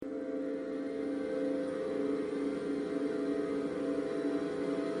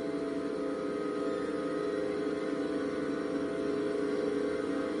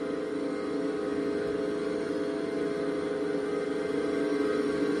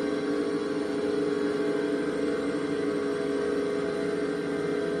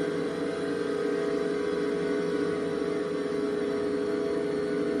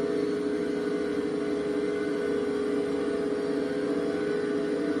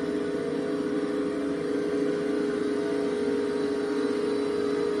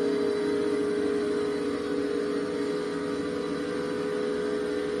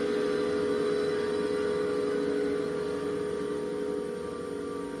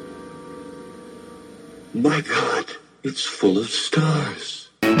My God, it's full of stars.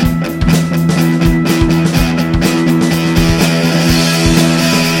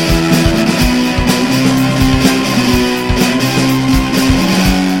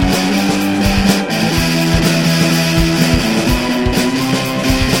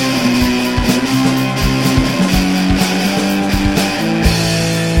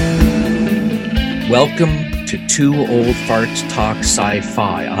 Welcome to Two Old Farts Talk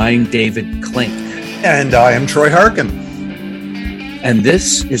Sci-Fi. I'm David Klink. And I am Troy Harkin. And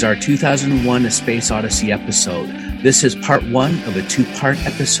this is our 2001 A Space Odyssey episode. This is part one of a two-part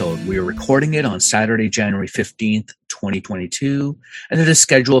episode. We are recording it on Saturday, January 15th, 2022, and it is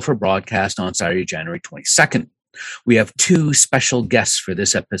scheduled for broadcast on Saturday, January 22nd. We have two special guests for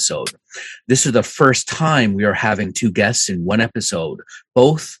this episode. This is the first time we are having two guests in one episode.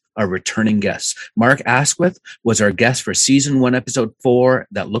 Both are returning guests. Mark Askwith was our guest for season 1, episode 4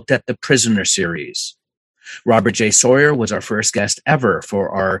 that looked at the Prisoner series. Robert J. Sawyer was our first guest ever for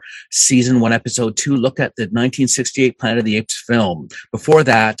our season 1, episode 2 look at the 1968 Planet of the Apes film. Before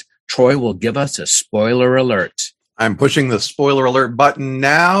that, Troy will give us a spoiler alert. I'm pushing the spoiler alert button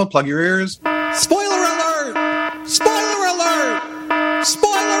now. Plug your ears. Spoiler alert! Spoiler alert!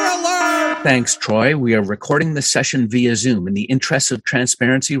 Spoiler alert! Thanks, Troy. We are recording this session via Zoom. In the interest of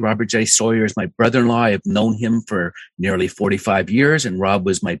transparency, Robert J. Sawyer is my brother-in-law. I have known him for nearly 45 years, and Rob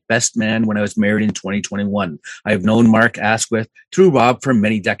was my best man when I was married in 2021. I have known Mark Askwith through Rob for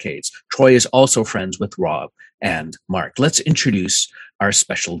many decades. Troy is also friends with Rob and Mark. Let's introduce our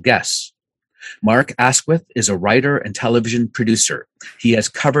special guests. Mark Askwith is a writer and television producer. He has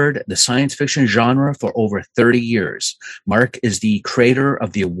covered the science fiction genre for over 30 years. Mark is the creator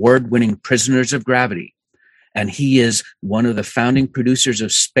of the award-winning Prisoners of Gravity, and he is one of the founding producers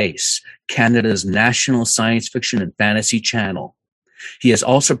of Space, Canada's national science fiction and fantasy channel. He has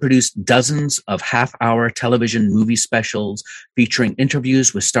also produced dozens of half-hour television movie specials featuring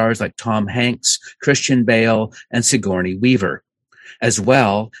interviews with stars like Tom Hanks, Christian Bale, and Sigourney Weaver. As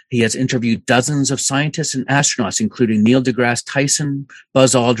well, he has interviewed dozens of scientists and astronauts, including Neil Degrasse Tyson,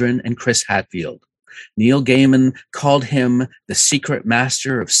 Buzz Aldrin, and Chris Hadfield. Neil Gaiman called him the secret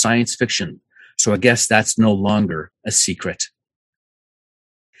master of science fiction, so I guess that's no longer a secret.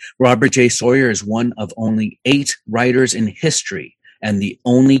 Robert J. Sawyer is one of only 8 writers in history and the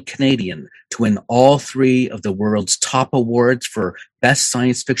only Canadian to win all 3 of the world's top awards for Best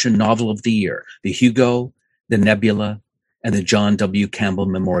Science Fiction Novel of the Year, the Hugo, the Nebula, and the John W. Campbell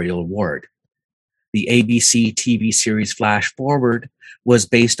Memorial Award. The ABC TV series Flash Forward was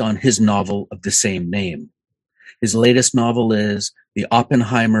based on his novel of the same name. His latest novel is The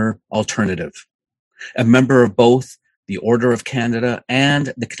Oppenheimer Alternative. A member of both the Order of Canada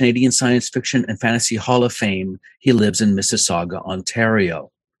and the Canadian Science Fiction and Fantasy Hall of Fame, he lives in Mississauga,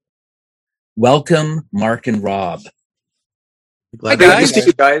 Ontario. Welcome, Mark and Rob. Glad to see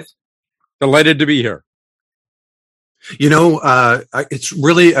you guys. Delighted to be here. You know, it's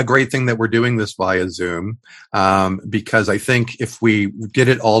really a great thing that we're doing this via Zoom, because I think if we did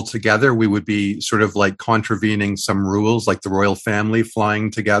it all together, we would be sort of like contravening some rules, like the royal family flying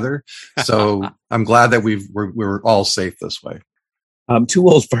together. So I'm glad that we're all safe this way. Two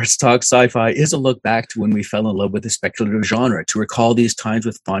Old Farts Talk Sci-Fi is a look back to when we fell in love with the speculative genre, to recall these times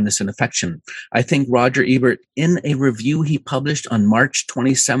with fondness and affection. I think Roger Ebert, in a review he published on March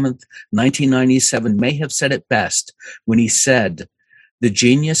 27th, 1997, may have said it best when he said, "The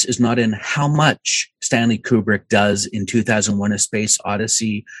genius is not in how much Stanley Kubrick does in 2001: A Space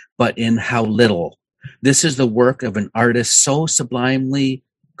Odyssey, but in how little. This is the work of an artist so sublimely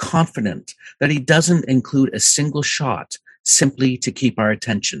confident that he doesn't include a single shot simply to keep our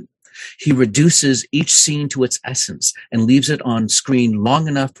attention. He reduces each scene to its essence and leaves it on screen long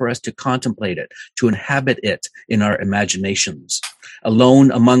enough for us to contemplate it, to inhabit it in our imaginations. Alone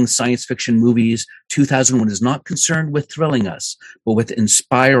among science fiction movies, 2001 is not concerned with thrilling us, but with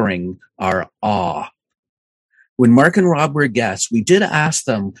inspiring our awe." When Mark and Rob were guests, we did ask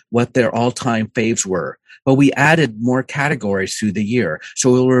them what their all-time faves were, but we added more categories through the year.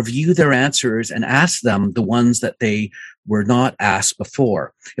 So we'll review their answers and ask them the ones that they were not asked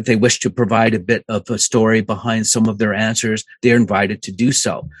before. If they wish to provide a bit of a story behind some of their answers, they're invited to do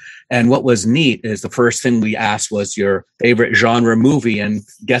so. And what was neat is the first thing we asked was your favorite genre movie, and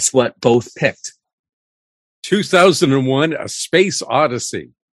guess what both picked? 2001, A Space Odyssey.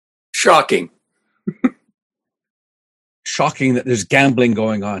 Shocking. Shocking that there's gambling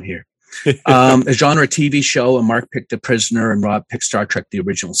going on here. A genre TV show, and Mark picked The Prisoner and Rob picked Star Trek, the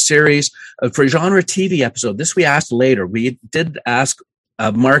original series. For a genre TV episode, this we asked later. We did ask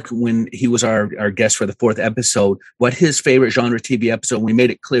Mark, when he was our guest for the 4th episode, what his favorite genre TV episode, we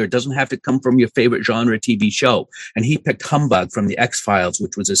made it clear, it doesn't have to come from your favorite genre TV show. And he picked Humbug from the X-Files,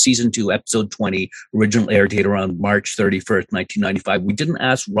 which was a season 2, episode 20, original air date around March 31st, 1995. We didn't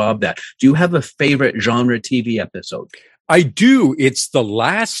ask Rob that. Do you have a favorite genre TV episode? I do. It's The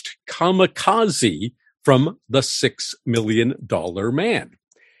Last Kamikaze from The $6 Million Man.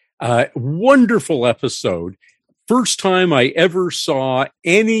 Wonderful episode. First time I ever saw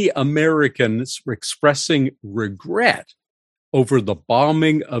any Americans expressing regret over the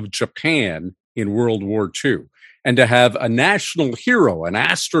bombing of Japan in World War II. And to have a national hero, an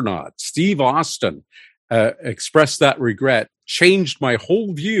astronaut, Steve Austin, express that regret changed my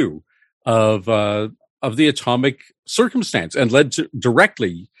whole view of the atomic circumstance and led to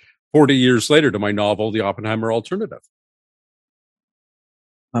directly 40 years later to my novel, The Oppenheimer Alternative.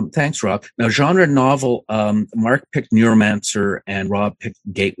 Thanks, Rob. Now, genre novel, Mark picked Neuromancer and Rob picked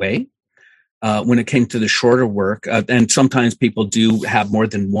Gateway. When it came to the shorter work, and sometimes people do have more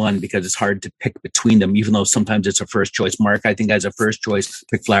than one because it's hard to pick between them, even though sometimes it's a first choice. Mark, I think, as a first choice,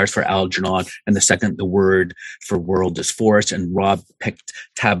 picked Flowers for Algernon, and the second, The Word for World is Force, and Rob picked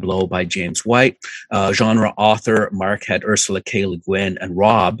Tableau by James White. Genre author, Mark had Ursula K. Le Guin, and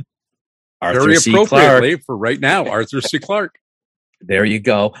Rob, Arthur Very C. appropriately Clarke. for right now, Arthur C. Clarke. There you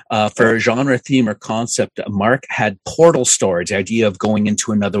go. For genre theme or concept, Mark had portal stories, the idea of going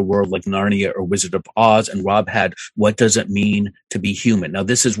into another world like Narnia or Wizard of Oz, and Rob had what does it mean to be human? Now,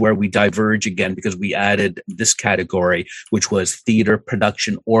 this is where we diverge again because we added this category, which was theater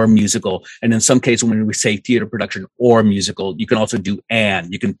production or musical. And in some cases, when we say theater production or musical, you can also do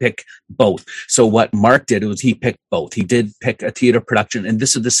and. You can pick both. So what Mark did was he picked both. He did pick a theater production, and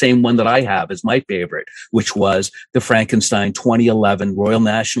this is the same one that I have as my favorite, which was The Frankenstein 2011 Royal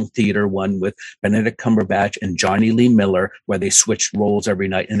National Theatre one with Benedict Cumberbatch and Johnny Lee Miller, where they switched roles every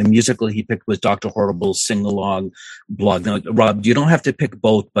night. And the musical he picked was Dr. Horrible's sing-along blog. Now, Rob, you don't have to pick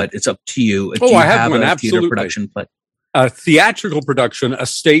both, but it's up to you. I have one, absolutely. Theater production play? A theatrical production, a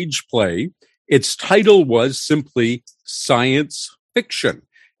stage play. Its title was simply Science Fiction,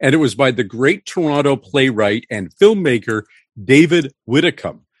 and it was by the great Toronto playwright and filmmaker David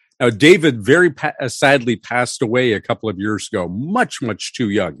Whitcomb. Now, David very sadly passed away a couple of years ago, much, much too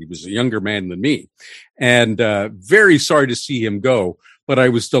young. He was a younger man than me, and very sorry to see him go. But I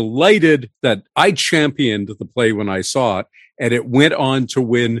was delighted that I championed the play when I saw it, and it went on to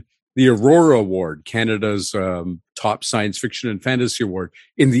win the Aurora Award, Canada's top science fiction and fantasy award,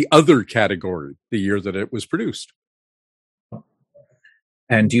 in the other category the year that it was produced.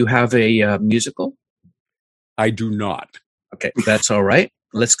 And do you have a musical? I do not. Okay, that's all right.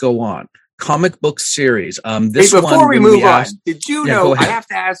 Let's go on. Comic book series. Before we move on, did you know, I have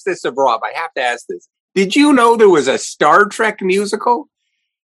to ask this of Rob, I have to ask this. Did you know there was a Star Trek musical?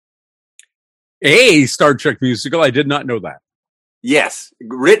 A Star Trek musical? I did not know that. Yes,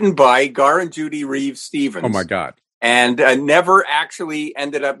 written by Gar and Judy Reeves Stevens. Oh my God. And never actually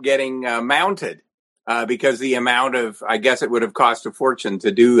ended up getting mounted because the amount of, I guess it would have cost a fortune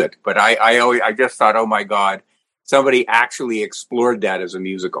to do it. But I just thought, oh my God, somebody actually explored that as a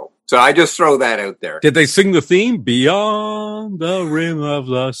musical. So I just throw that out there. Did they sing the theme? Beyond the rim of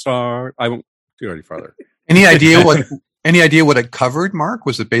the star. I won't go any farther. Any idea what it covered, Mark?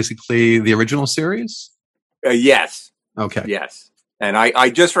 Was it basically the original series? Yes. Okay. Yes. And I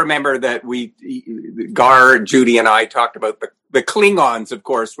just remember that Gar, Judy, and I talked about the Klingons, of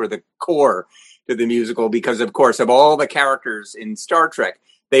course, were the core to the musical because, of course, of all the characters in Star Trek,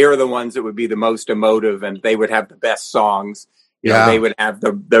 they are the ones that would be the most emotive and they would have the best songs. You know, they would have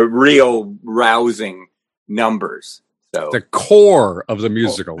the real rousing numbers. So the core of the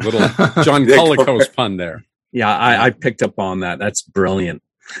musical, little John Colicos pun there. Yeah, I picked up on that. That's brilliant.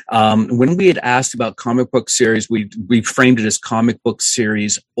 When we had asked about comic book series, we framed it as comic book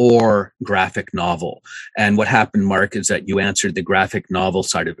series or graphic novel. And what happened, Mark, is that you answered the graphic novel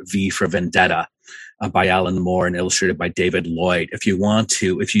side of it, V for Vendetta, by Alan Moore and illustrated by David Lloyd. If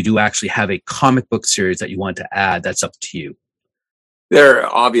you do actually have a comic book series that you want to add, that's up to you. There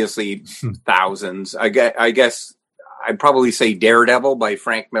are obviously thousands. I guess I'd probably say Daredevil by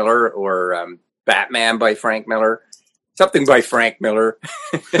Frank Miller or Batman by Frank Miller. Something by Frank Miller,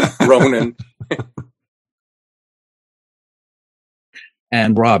 Ronan.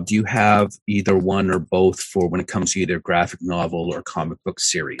 And Rob, do you have either one or both for when it comes to either graphic novel or comic book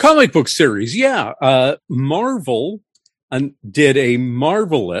series? Comic book series, yeah. Marvel did a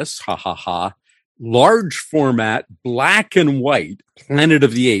marvelous, large format, black and white Planet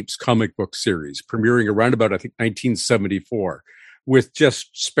of the Apes comic book series, premiering around about, I think, 1974, with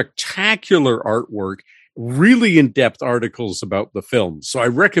just spectacular artwork really in-depth articles about the film. So I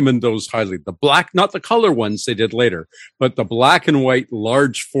recommend those highly. The black, not the color ones they did later, but the black and white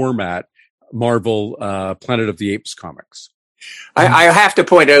large format Marvel Planet of the Apes comics. I have to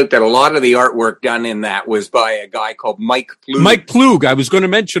point out that a lot of the artwork done in that was by a guy called Mike Ploog. Mike Ploog. I was going to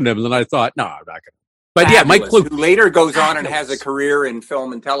mention him, and then I thought, no, I'm not going to. But Fabulous, yeah, Mike Ploog. Who later goes on and has a career in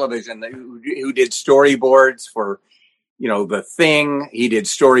film and television, who did storyboards for, The Thing. He did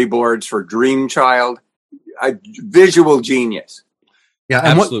storyboards for Dream Child. A visual genius. Yeah,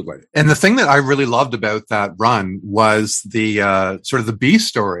 absolutely. And the thing that I really loved about that run was the sort of the B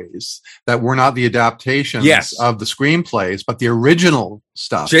stories that were not the adaptations of the screenplays, but the original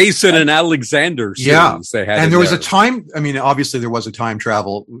stuff. Jason and Alexander series they had. And there was a time, obviously there was a time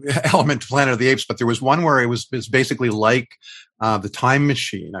travel element to Planet of the Apes, but there was one where it was basically like the Time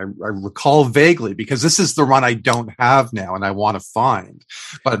Machine. I recall vaguely, because this is the one I don't have now and I want to find.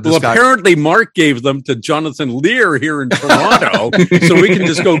 But apparently Mark gave them to Jonathan Lear here in Toronto, so we can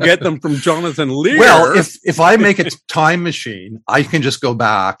just go get them from Jonathan Lear. Well, if I make a Time Machine, I can just go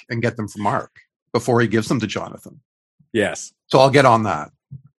back and get them from Mark before he gives them to Jonathan. Yes. So I'll get on that.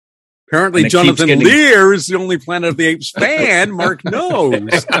 Apparently Jonathan Lear is the only Planet of the Apes fan Mark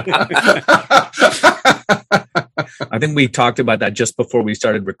knows. I think we talked about that just before we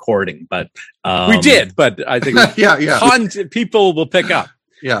started recording, but we did. But I think people will pick up.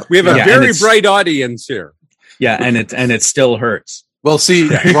 Yeah, we have a very bright audience here. Yeah, and it still hurts. Well, see,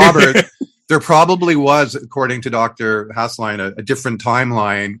 Robert, there probably was, according to Dr. Hasline, a different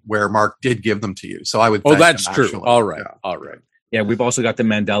timeline where Mark did give them to you. So I would. Oh, that's true. Actually. All right. Yeah. All right. Yeah, we've also got the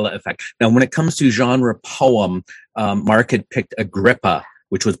Mandela effect. Now, when it comes to genre poem, Mark had picked Agrippa,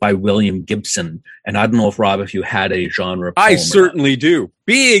 which was by William Gibson. And I don't know if you had a genre poem. I certainly do.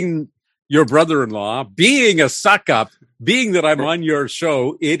 Being your brother-in-law, being a suck-up, being that I'm on your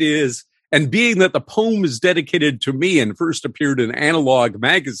show, it is, and being that the poem is dedicated to me and first appeared in Analog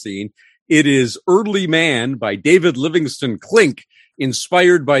magazine, it is Early Man by David Livingston Klink,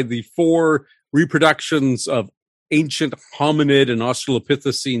 inspired by the 4 reproductions of ancient hominid and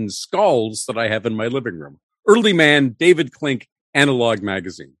Australopithecine skulls that I have in my living room. Early Man, David Klink, Analog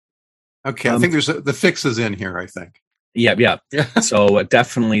magazine. Okay, I think there's the fix is in here, I think. Yeah. So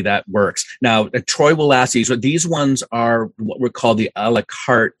definitely that works. Now, Troy will ask these. So these ones are what we call the a la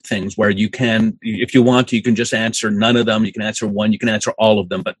carte things, where you can, if you want to, you can just answer none of them. You can answer one. You can answer all of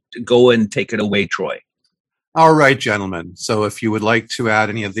them. But go and take it away, Troy. All right, gentlemen. So if you would like to add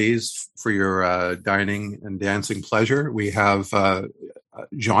any of these for your dining and dancing pleasure, we have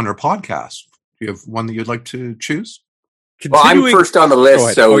genre podcasts. Do you have one that you'd like to choose? Well, I'm first on the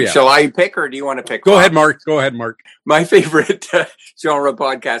list, so shall I pick, or do you want to pick? Go ahead, Mark. My favorite genre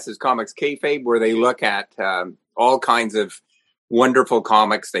podcast is Comics Kayfabe, where they look at all kinds of wonderful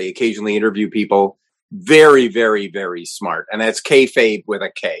comics. They occasionally interview people. Very, very, very smart. And that's Kayfabe with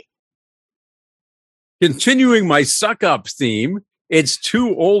a K. Continuing my suck-up theme, it's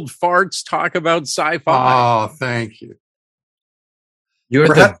 2 old farts talk about sci-fi. Oh, thank you. You're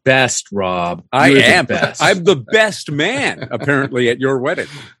the best, Rob. I am. I'm the best man, apparently, at your wedding.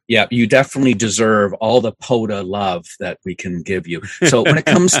 Yeah, you definitely deserve all the POTA love that we can give you. So when it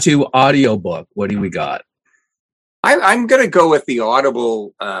comes to audiobook, what do we got? I'm going to go with the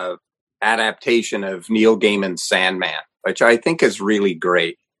Audible adaptation of Neil Gaiman's Sandman, which I think is really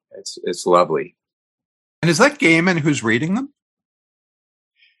great. It's lovely. And is that Gaiman who's reading them?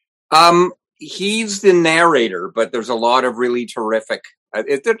 He's the narrator, but there's a lot of really terrific.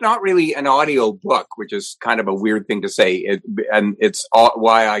 They're not really an audio book, which is kind of a weird thing to say. And it's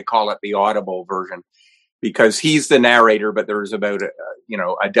why I call it the Audible version, because he's the narrator, but there's about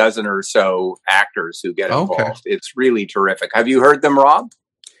a dozen or so actors who get involved. Okay. It's really terrific. Have you heard them, Rob?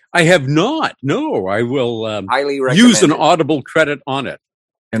 I have not. No, I will highly recommend use an Audible credit on it.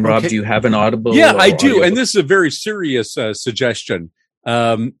 And Rob, do you have an Audible? Yeah, I do. Audiobook? And this is a very serious suggestion.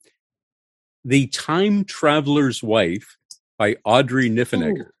 The Time Traveler's Wife by Audrey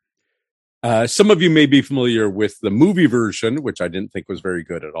Niffenegger. Some of you may be familiar with the movie version, which I didn't think was very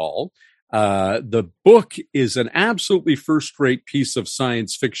good at all. The book is an absolutely first-rate piece of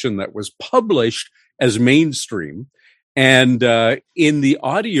science fiction that was published as mainstream. And in the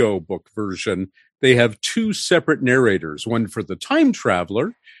audiobook version, they have 2 separate narrators, one for the time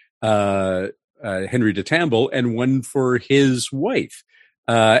traveler, Henry de Tamble, and one for his wife.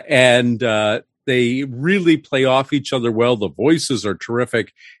 They really play off each other well. The voices are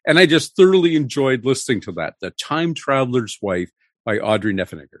terrific. And I just thoroughly enjoyed listening to that. The Time Traveler's Wife by Audrey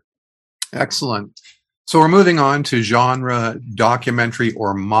Niffenegger. Excellent. So we're moving on to genre documentary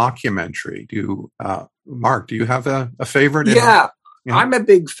or mockumentary. Mark, do you have a favorite? Yeah. Yeah. I'm a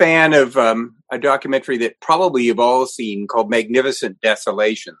big fan of a documentary that probably you've all seen called Magnificent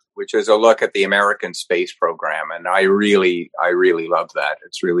Desolation, which is a look at the American space program. And I really love that.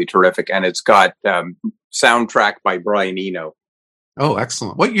 It's really terrific. And it's got soundtrack by Brian Eno. Oh,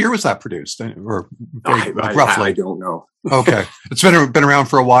 excellent. What year was that produced? Or roughly? I don't know. Okay. It's been around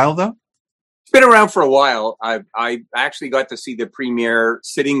for a while, though? It's been around for a while. I actually got to see the premiere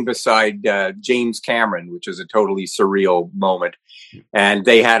sitting beside James Cameron, which is a totally surreal moment. And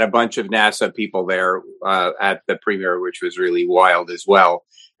they had a bunch of NASA people there at the premiere, which was really wild as well.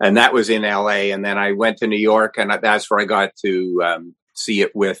 And that was in LA. And then I went to New York, and that's where I got to see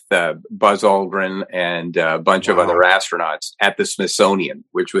it with Buzz Aldrin and a bunch of other astronauts at the Smithsonian,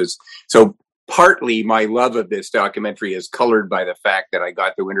 which was so. Partly my love of this documentary is colored by the fact that I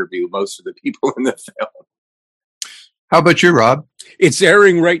got to interview most of the people in the film. How about you, Rob? It's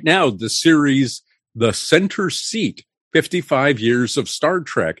airing right now, the series The Center Seat, 55 Years of Star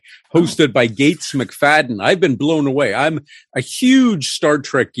Trek, hosted by Gates McFadden. I've been blown away. I'm a huge Star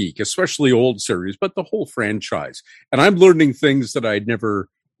Trek geek, especially old series, but the whole franchise. And I'm learning things that I'd never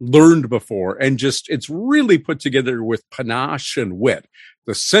learned before. And just, it's really put together with panache and wit.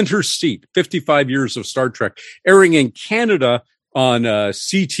 The Center Seat, 55 Years of Star Trek, airing in Canada on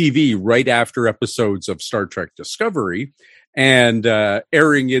CTV right after episodes of Star Trek Discovery, and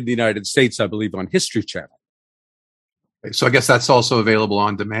airing in the United States, I believe, on History Channel. So I guess that's also available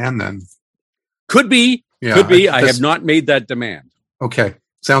on demand then. Could be. Yeah, Could be. I have not made that demand. Okay.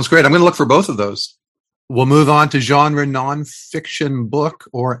 Sounds great. I'm going to look for both of those. We'll move on to genre nonfiction book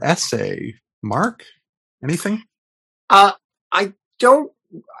or essay. Mark, anything? I don't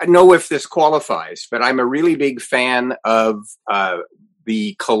know if this qualifies, but I'm a really big fan of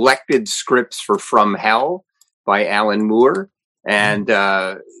the collected scripts for From Hell by Alan Moore. And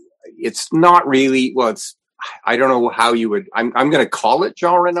it's not really, well, it's, I don't know how you would, I'm going to call it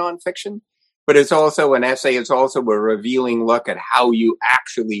genre nonfiction, but it's also an essay. It's also a revealing look at how you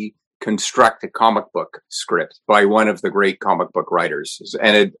actually construct a comic book script by one of the great comic book writers.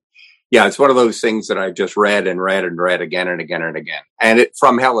 And it's one of those things that I've just read and read and read again and again and again. And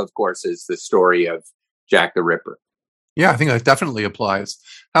From Hell, of course, is the story of Jack the Ripper. Yeah, I think that definitely applies.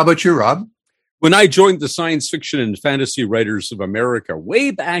 How about you, Rob? When I joined the Science Fiction and Fantasy Writers of America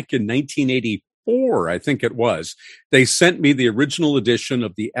way back in 1984, I think it was, they sent me the original edition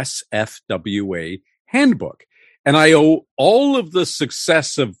of the SFWA handbook. And I owe all of the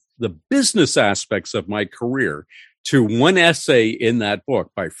success of the business aspects of my career to one essay in that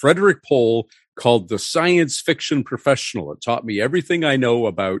book by Frederick Poole called The Science Fiction Professional. It taught me everything I know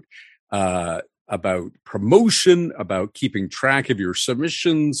about promotion, about keeping track of your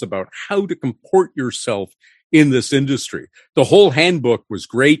submissions, about how to comport yourself in this industry. The whole handbook was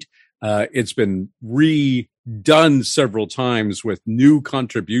great. It's been redone several times with new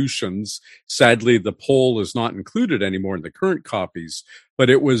contributions. Sadly, the Poole is not included anymore in the current copies, but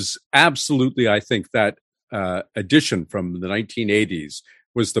it was absolutely, I think, that edition from the 1980s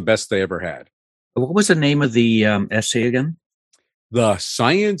was the best they ever had. What was the name of the essay again? The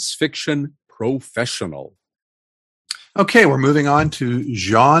Science Fiction Professional. Okay, we're moving on to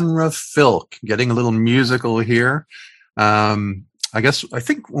genre filk, getting a little musical here. I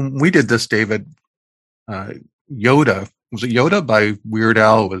think when we did this, David, Yoda, was it Yoda by Weird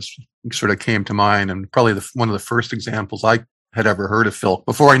Al was sort of came to mind, and probably one of the first examples I had ever heard of filk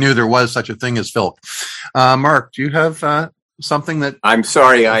before I knew there was such a thing as filk. Mark, do you have something that? I'm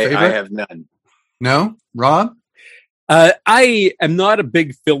sorry, I have none. No, Rob? I am not a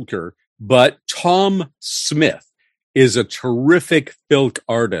big filker, but Tom Smith is a terrific filk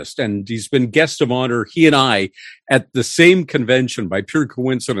artist, and he's been guest of honor. He and I at the same convention by pure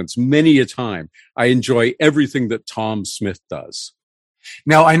coincidence many a time. I enjoy everything that Tom Smith does.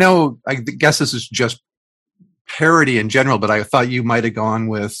 Now, I guess this is just parody in general, but I thought you might have gone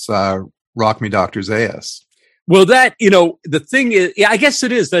with Rock Me Dr. Zaius. Well, that, the thing is, I guess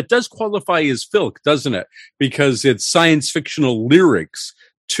it is. That does qualify as filk, doesn't it? Because it's science fictional lyrics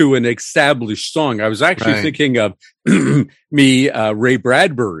to an established song. I was actually thinking of Ray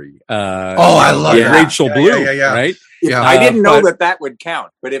Bradbury. I love Rachel Bloom, right? Yeah, I didn't know that would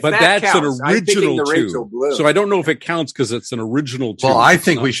count. But that's counts, an original the tune. Rachel Bloom. So I don't know if it counts because it's an original tune. Well, I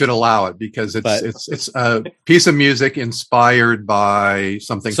think we should allow it because it's a piece of music inspired by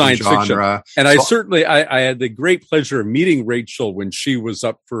something science from genre. Fiction. And I had the great pleasure of meeting Rachel when she was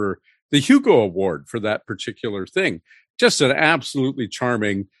up for the Hugo Award for that particular thing. Just an absolutely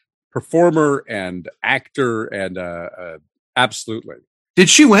charming performer and actor, and absolutely. Did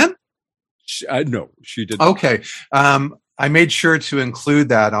she win? No, she did not. Okay. I made sure to include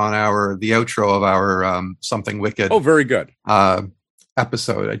that on the outro of our Something Wicked. Oh, very good.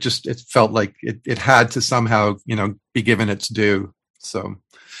 episode. It felt like it had to somehow, be given its due. So,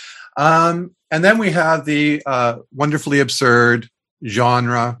 and then we have the wonderfully absurd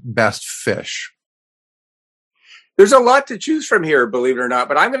genre best fish. There's a lot to choose from here, believe it or not,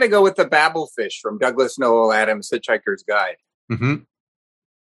 but I'm going to go with the Babelfish from Douglas Noel Adams' Hitchhiker's Guide. Mm-hmm.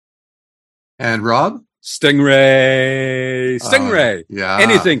 And Rob? Stingray. Yeah.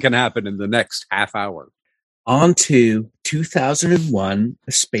 Anything can happen in the next half hour. On to 2001,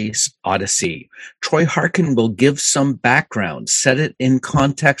 A Space Odyssey. Troy Harkin will give some background, set it in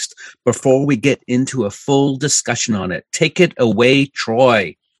context before we get into a full discussion on it. Take it away,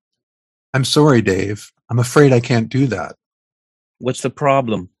 Troy. I'm sorry, Dave. I'm afraid I can't do that. What's the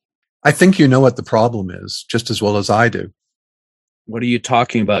problem? I think you know what the problem is, just as well as I do. What are you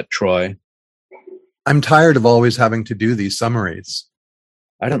talking about, Troy? I'm tired of always having to do these summaries.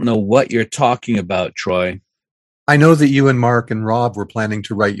 I don't know what you're talking about, Troy. I know that you and Mark and Rob were planning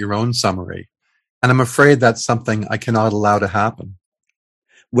to write your own summary, and I'm afraid that's something I cannot allow to happen.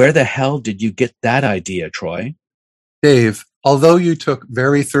 Where the hell did you get that idea, Troy? Dave, although you took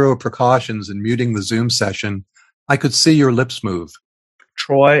very thorough precautions in muting the Zoom session, I could see your lips move.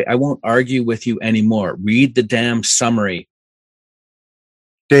 Troy, I won't argue with you anymore. Read the damn summary.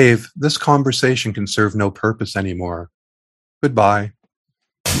 Dave, this conversation can serve no purpose anymore. Goodbye.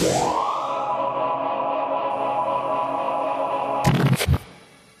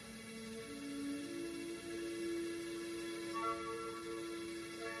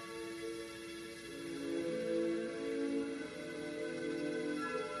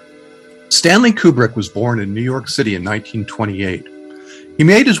 Stanley Kubrick was born in New York City in 1928. He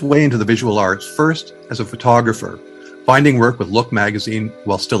made his way into the visual arts first as a photographer, finding work with Look magazine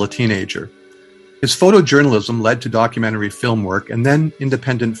while still a teenager. His photojournalism led to documentary film work and then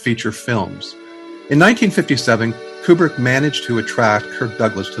independent feature films. In 1957, Kubrick managed to attract Kirk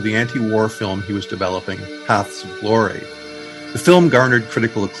Douglas to the anti-war film he was developing, Paths of Glory. The film garnered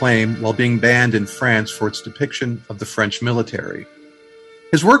critical acclaim while being banned in France for its depiction of the French military.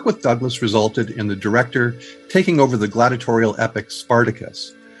 His work with Douglas resulted in the director taking over the gladiatorial epic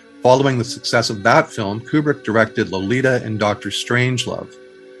Spartacus. Following the success of that film, Kubrick directed Lolita and Dr. Strangelove.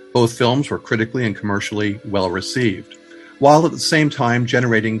 Both films were critically and commercially well received, while at the same time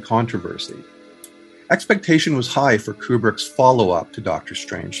generating controversy. Expectation was high for Kubrick's follow-up to Dr.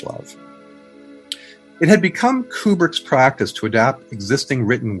 Strangelove. It had become Kubrick's practice to adapt existing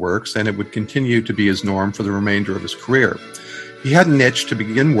written works, and it would continue to be his norm for the remainder of his career. He had an itch to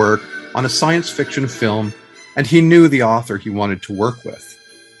begin work on a science fiction film, and he knew the author he wanted to work with.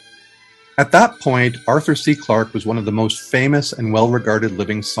 At that point, Arthur C. Clarke was one of the most famous and well-regarded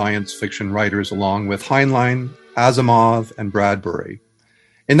living science fiction writers, along with Heinlein, Asimov, and Bradbury.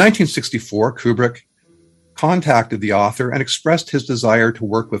 In 1964, Kubrick contacted the author and expressed his desire to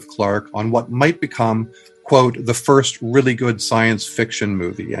work with Clarke on what might become, quote, the first really good science fiction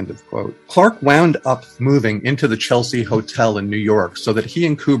movie, end of quote. Clarke wound up moving into the Chelsea Hotel in New York so that he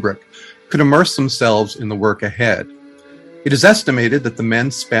and Kubrick could immerse themselves in the work ahead. It is estimated that the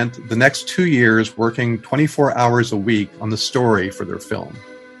men spent the next 2 years working 24 hours a week on the story for their film.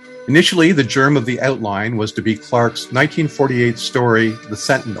 Initially, the germ of the outline was to be Clarke's 1948 story, The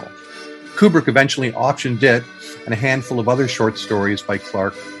Sentinel. Kubrick eventually optioned it and a handful of other short stories by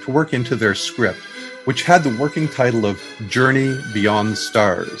Clarke to work into their script, which had the working title of Journey Beyond the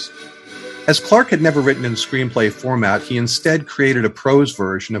Stars. As Clarke had never written in screenplay format, he instead created a prose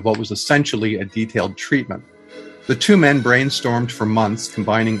version of what was essentially a detailed treatment. The two men brainstormed for months,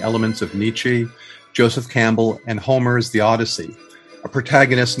 combining elements of Nietzsche, Joseph Campbell, and Homer's The Odyssey. A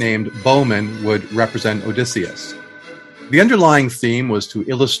protagonist named Bowman would represent Odysseus. The underlying theme was to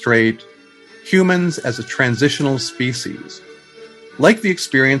illustrate humans as a transitional species. Like the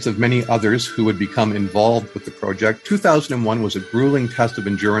experience of many others who would become involved with the project, 2001 was a grueling test of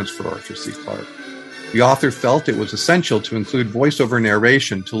endurance for Arthur C. Clarke. The author felt it was essential to include voiceover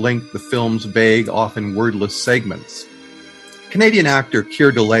narration to link the film's vague, often wordless segments. Canadian actor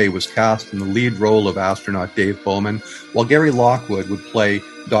Keir Dullea was cast in the lead role of astronaut Dave Bowman, while Gary Lockwood would play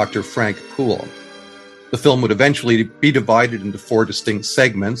Dr. Frank Poole. The film would eventually be divided into 4 distinct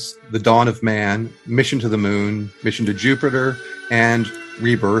segments: The Dawn of Man, Mission to the Moon, Mission to Jupiter, and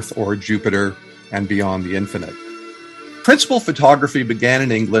Rebirth, or Jupiter and Beyond the Infinite. Principal photography began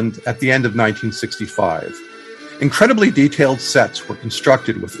in England at the end of 1965. Incredibly detailed sets were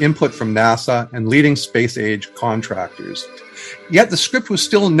constructed with input from NASA and leading space-age contractors. Yet the script was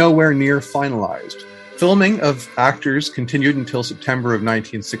still nowhere near finalized. Filming of actors continued until September of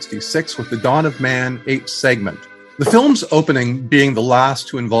 1966 with the Dawn of Man 8 segment. The film's opening being the last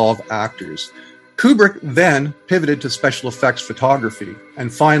to involve actors. Kubrick then pivoted to special effects photography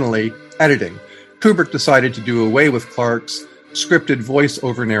and finally editing. Kubrick decided to do away with Clarke's scripted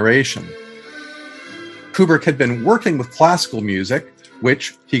voice-over narration. Kubrick had been working with classical music,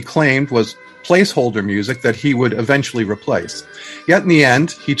 which he claimed was placeholder music that he would eventually replace. Yet in the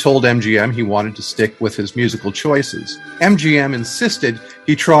end, he told MGM he wanted to stick with his musical choices. MGM insisted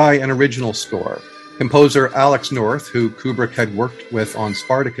he try an original score. Composer Alex North, who Kubrick had worked with on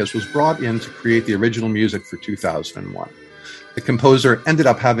Spartacus, was brought in to create the original music for 2001. The composer ended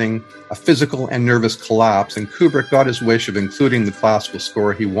up having a physical and nervous collapse, and Kubrick got his wish of including the classical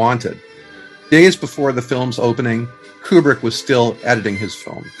score he wanted. Days before the film's opening, Kubrick was still editing his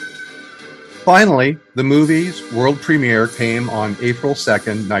film. Finally, the movie's world premiere came on April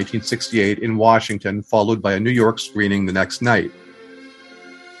 2nd, 1968 in Washington, followed by a New York screening the next night.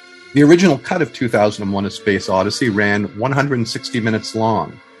 The original cut of 2001: A Space Odyssey ran 160 minutes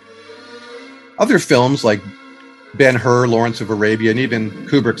long. Other films like Ben-Hur, Lawrence of Arabia, and even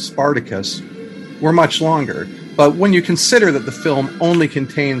Kubrick's Spartacus were much longer. But when you consider that the film only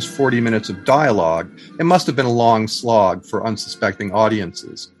contains 40 minutes of dialogue, it must have been a long slog for unsuspecting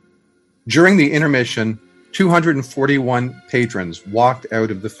audiences. During the intermission, 241 patrons walked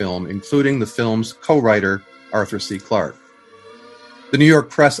out of the film, including the film's co-writer, Arthur C. Clarke. The New York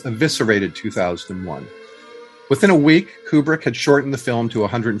press eviscerated 2001. Within a week, Kubrick had shortened the film to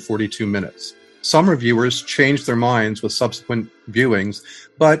 142 minutes. Some reviewers changed their minds with subsequent viewings,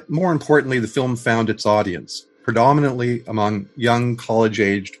 but more importantly, the film found its audience, predominantly among young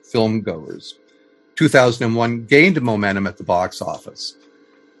college-aged filmgoers. 2001 gained momentum at the box office.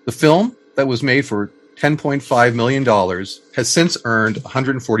 The film, that was made for $10.5 million, has since earned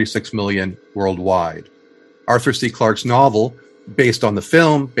 $146 million worldwide. Arthur C. Clarke's novel, based on the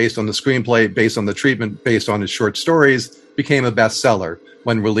film, based on the screenplay, based on the treatment, based on his short stories, became a bestseller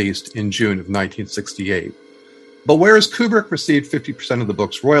when released in June of 1968. But whereas Kubrick received 50% of the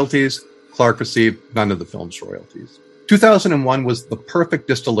book's royalties, Clarke received none of the film's royalties. 2001 was the perfect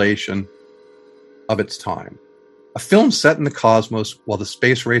distillation of its time. A film set in the cosmos while the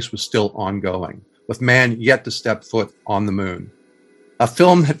space race was still ongoing, with man yet to step foot on the moon. A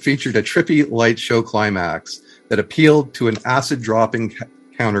film that featured a trippy light show climax that appealed to an acid-dropping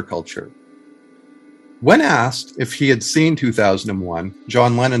counterculture. When asked if he had seen 2001,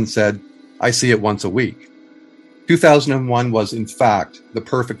 John Lennon said, "I see it once a week." 2001 was, in fact, the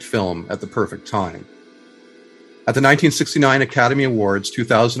perfect film at the perfect time. At the 1969 Academy Awards,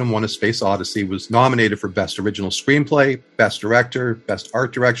 2001: A Space Odyssey was nominated for Best Original Screenplay, Best Director, Best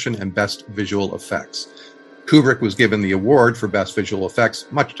Art Direction, and Best Visual Effects. Kubrick was given the award for Best Visual Effects,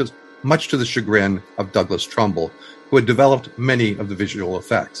 much to the chagrin of Douglas Trumbull, who had developed many of the visual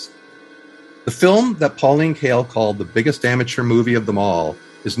effects. The film that Pauline Kael called the biggest amateur movie of them all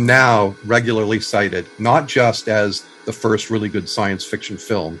is now regularly cited, not just as the first really good science fiction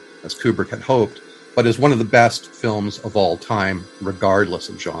film, as Kubrick had hoped, but as one of the best films of all time, regardless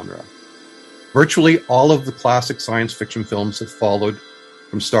of genre. Virtually all of the classic science fiction films that followed,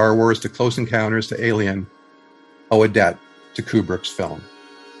 from Star Wars to Close Encounters to Alien, owe a debt to Kubrick's film.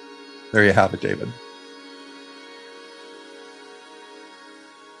 There you have it, David.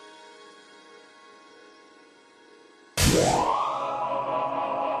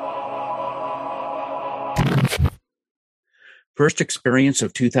 First experience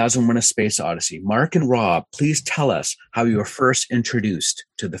of 2001: A Space Odyssey. Mark and Rob, please tell us how you were first introduced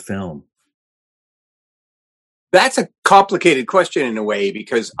to the film. That's a complicated question in a way,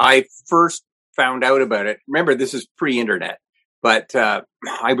 because I first found out about it. Remember, this is pre-internet, but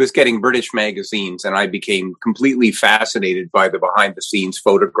I was getting British magazines and I became completely fascinated by the behind-the-scenes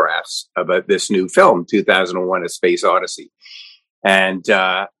photographs about this new film, 2001: A Space Odyssey. And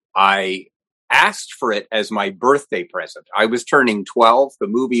I asked for it as my birthday present. I was turning 12. The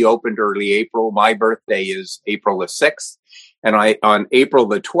movie opened early April. My birthday is April the 6th. And on April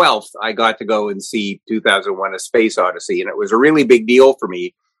the 12th, I got to go and see 2001: A Space Odyssey. And it was a really big deal for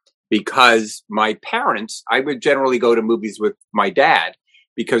me because my parents, I would generally go to movies with my dad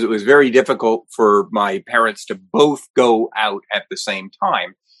because it was very difficult for my parents to both go out at the same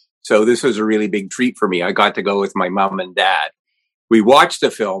time. So this was a really big treat for me. I got to go with my mom and dad. We watched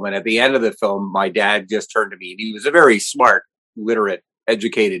the film, and at the end of the film, my dad just turned to me, and he was a very smart, literate,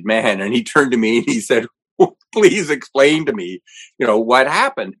 educated man, and he turned to me and he said, "Please explain to me, what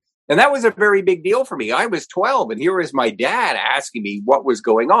happened." And that was a very big deal for me. I was 12, and here was my dad asking me what was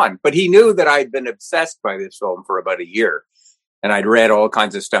going on. But he knew that I'd been obsessed by this film for about a year, and I'd read all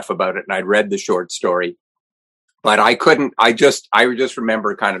kinds of stuff about it, and I'd read the short story. But I just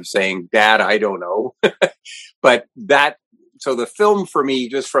remember kind of saying, "Dad, I don't know." So the film for me,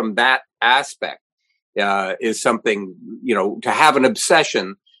 just from that aspect, is something, to have an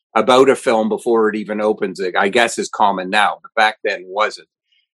obsession about a film before it even opens, I guess is common now, but back then wasn't.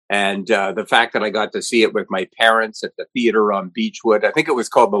 And the fact that I got to see it with my parents at the theater on Beechwood, I think it was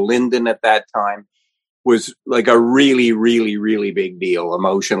called the Linden at that time, was like a really, really, really big deal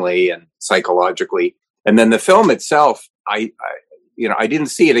emotionally and psychologically. And then the film itself, I didn't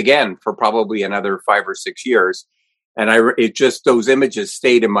see it again for probably another 5 or 6 years. And those images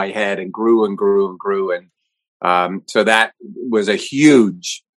stayed in my head and grew and grew and grew. And so that was a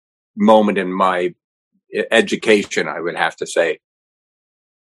huge moment in my education, I would have to say.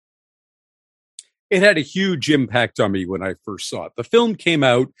 It had a huge impact on me when I first saw it. The film came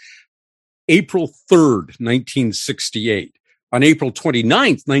out April 3rd, 1968. On April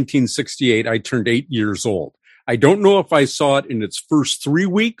 29th, 1968, I turned 8 years old. I don't know if I saw it in its first 3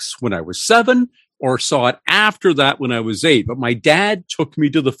 weeks when I was 7 or saw it after that when I was 8, but my dad took me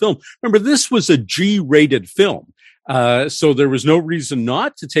to the film. Remember, this was a G-rated film. So there was no reason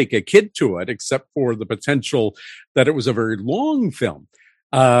not to take a kid to it, except for the potential that it was a very long film.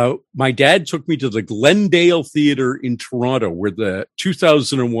 My dad took me to the Glendale Theater in Toronto, where the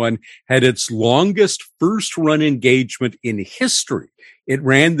 2001 had its longest first run engagement in history. It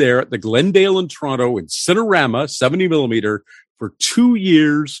ran there at the Glendale in Toronto in Cinerama, 70 millimeter, for 2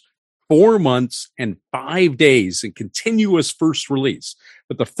 years, 4 months, and 5 days in continuous first release.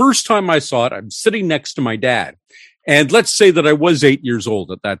 But the first time I saw it, I'm sitting next to my dad. And let's say that I was 8 years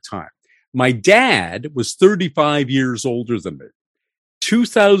old at that time. My dad was 35 years older than me.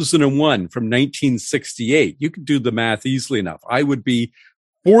 2001 from 1968. You can do the math easily enough. I would be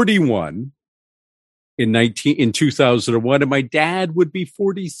 41 in 2001, and my dad would be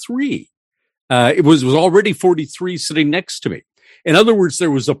 43. It was already 43 sitting next to me. In other words,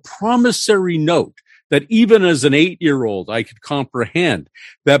 there was a promissory note that even as an 8-year-old, I could comprehend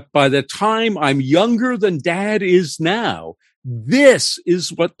that by the time I'm younger than Dad is now, this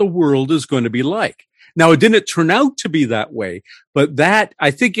is what the world is going to be like. Now, it didn't turn out to be that way, but that,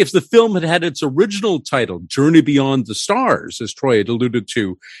 I think if the film had had its original title, Journey Beyond the Stars, as Troy had alluded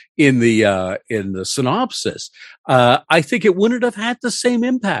to in the synopsis, I think it wouldn't have had the same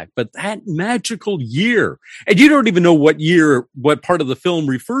impact. But that magical year, and you don't even know what part of the film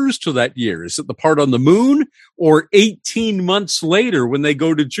refers to that year. Is it the part on the moon or 18 months later when they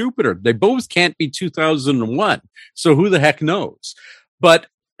go to Jupiter? They both can't be 2001. So who the heck knows? But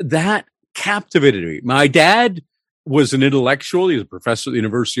that captivated me. My dad was an intellectual. He was a professor at the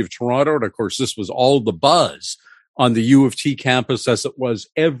University of Toronto. And of course, this was all the buzz on the U of T campus as it was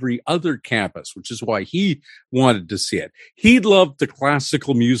every other campus, which is why he wanted to see it. He loved the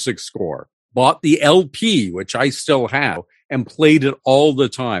classical music score, bought the LP, which I still have, and played it all the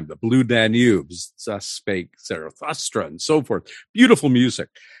time. The Blue Danube, Spake, Zarathustra, and so forth. Beautiful music.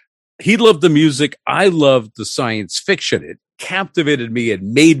 He loved the music. I loved the science fiction. It captivated me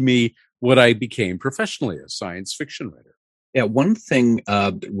and made me what I became professionally, a science fiction writer. Yeah, one thing,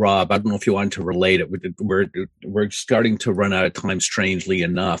 Rob, I don't know if you wanted to relate it. We're starting to run out of time, strangely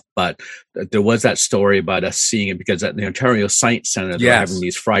enough, but there was that story about us seeing it because at the Ontario Science Centre, they're having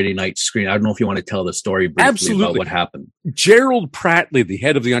these Friday night screenings. I don't know if you want to tell the story briefly about what happened. Gerald Pratley, the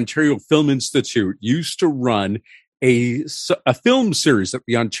head of the Ontario Film Institute, used to run a film series at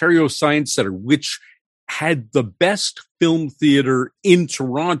the Ontario Science Centre, which had the best film theater in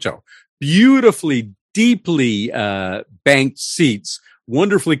Toronto. Beautifully, deeply banked seats,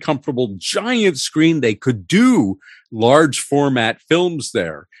 wonderfully comfortable, giant screen. They could do large format films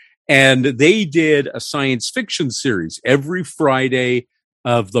there. And they did a science fiction series every Friday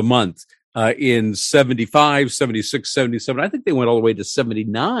of the month in 75, 76, 77. I think they went all the way to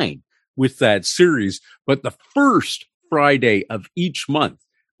 79 with that series. But the first Friday of each month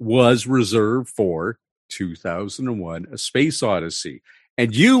was reserved for 2001, A Space Odyssey.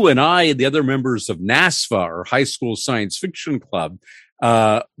 And you and I and the other members of NASFA, or High School Science Fiction Club,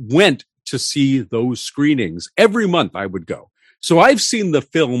 went to see those screenings. Every month I would go. So I've seen the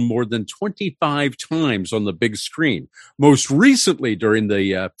film more than 25 times on the big screen. Most recently during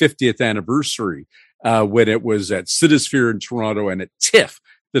the 50th anniversary, when it was at Citisphere in Toronto and at TIFF,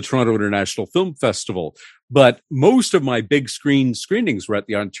 the Toronto International Film Festival. But most of my big screen screenings were at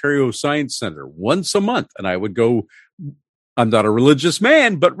the Ontario Science Centre once a month. And I would go, I'm not a religious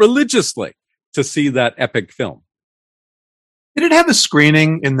man, but religiously to see that epic film. Did it have a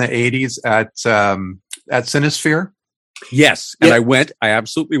screening in the 80s at Cinisphere? Yes. And I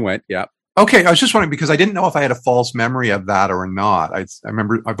absolutely went. Yeah. Okay. I was just wondering because I didn't know if I had a false memory of that or not. I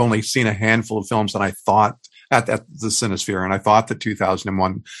remember I've only seen a handful of films and I thought at the Cinisphere, and I thought that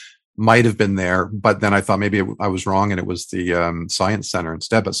 2001 might have been there, but then I thought maybe I was wrong and it was the Science Center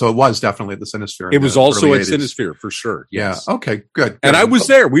instead. But so it was definitely at the Cinesphere. It was also at 80s. Cinesphere for sure. Yes. Yeah. Okay. Good. And I was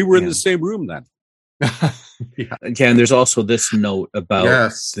there. We were in the same room then. Yeah, and there's also this note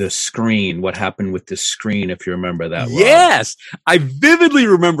about the screen, what happened with the screen, if you remember that. Rob. Yes, I vividly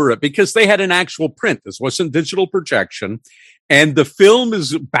remember it because they had an actual print. This wasn't digital projection, and the film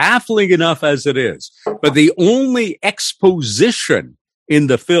is baffling enough as it is. But the only exposition in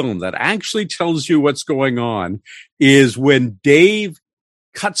the film that actually tells you what's going on is when Dave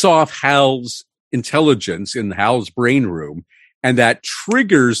cuts off Hal's intelligence in Hal's brain room, and that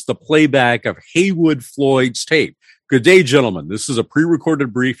triggers the playback of Heywood Floyd's tape. Good day, gentlemen. This is a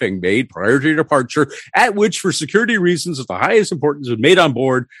pre-recorded briefing made prior to your departure, at which, for security reasons of the highest importance, was made on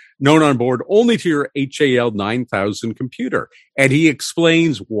board, known on board only to your HAL 9000 computer. And he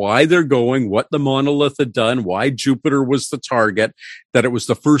explains why they're going, what the Monolith had done, why Jupiter was the target, that it was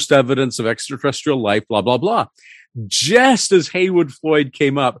the first evidence of extraterrestrial life, blah, blah, blah. Just as Heywood Floyd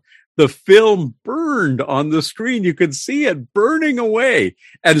came up, the film burned on the screen. You could see it burning away.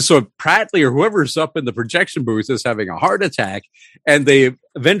 And so Prattley or whoever's up in the projection booth is having a heart attack, and they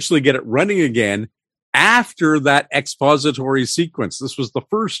eventually get it running again after that expository sequence. This was the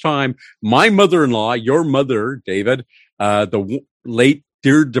first time my mother-in-law, your mother, David, the late,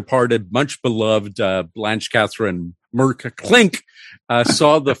 dear departed, much beloved Blanche Catherine Merck Klink,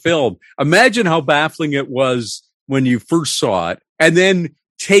 saw the film. Imagine how baffling it was when you first saw it, and then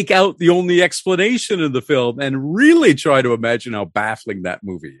take out the only explanation in the film and really try to imagine how baffling that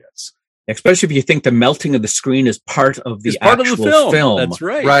movie is. Especially if you think the melting of the screen is part of the actual film. That's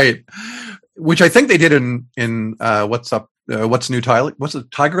right. Right. Which I think they did in What's New Tiger? Was it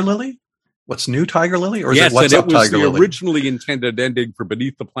Tiger Lily? What's New Tiger Lily? Or is yes, it What's and Up it was Tiger the Lily? originally intended ending for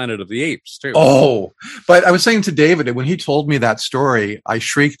Beneath the Planet of the Apes, too. Oh, but I was saying to David, when he told me that story, I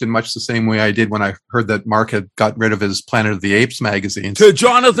shrieked in much the same way I did when I heard that Mark had got rid of his Planet of the Apes magazine. To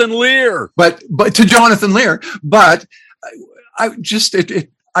Jonathan Lear! But to Jonathan Lear. But I just, it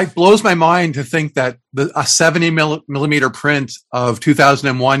blows my mind to think that a 70 millimeter print of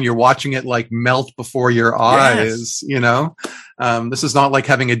 2001, you're watching it like melt before your eyes, you know? This is not like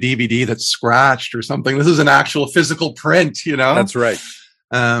having a DVD that's scratched or something. This is an actual physical print, you know? That's right.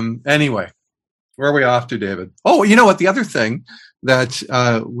 Anyway, where are we off to, David? Oh, you know what? The other thing that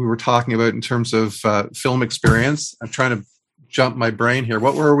we were talking about in terms of film experience, I'm trying to jump my brain here.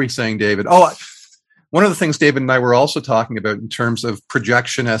 What were we saying, David? Oh, one of the things David and I were also talking about in terms of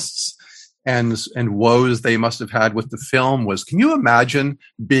projectionists and woes they must have had with the film was, can you imagine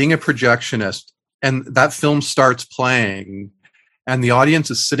being a projectionist and that film starts playing and the audience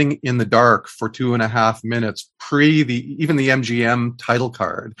is sitting in the dark for 2.5 minutes even the MGM title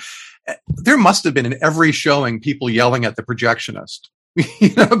card? There must have been in every showing people yelling at the projectionist,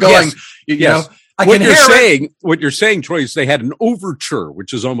 you know, going, you know, what you're saying, Troy, is they had an overture,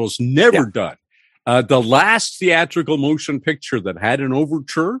 which is almost never done. The last theatrical motion picture that had an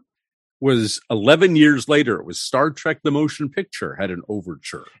overture was 11 years later. It was Star Trek The Motion Picture had an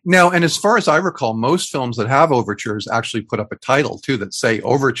overture. Now, and as far as I recall, most films that have overtures actually put up a title, too, that say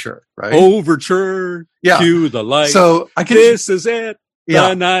overture, right? Overture to the light. So this is it,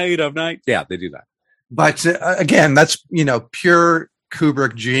 the night of night. Yeah, they do that. But again, that's, you know, pure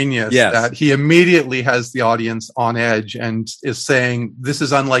Kubrick genius that he immediately has the audience on edge and is saying, this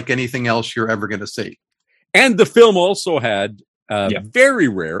is unlike anything else you're ever going to see. And the film also had very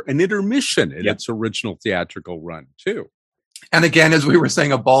rare an intermission in its original theatrical run too. And again, as we were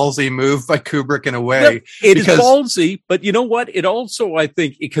saying, a ballsy move by Kubrick in a way. It is ballsy, but you know what? It also, I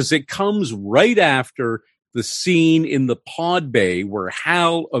think, because it comes right after the scene in the pod bay where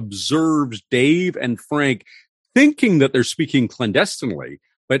Hal observes Dave and Frank thinking that they're speaking clandestinely,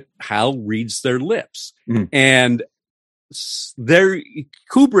 but Hal reads their lips. Mm-hmm. And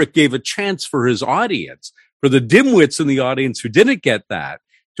Kubrick gave a chance for his audience, for the dimwits in the audience who didn't get that,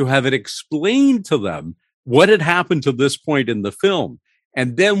 to have it explained to them what had happened to this point in the film.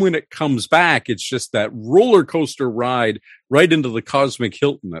 And then when it comes back, it's just that roller coaster ride right into the Cosmic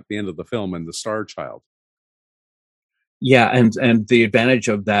Hilton at the end of the film and the Star Child. Yeah, and the advantage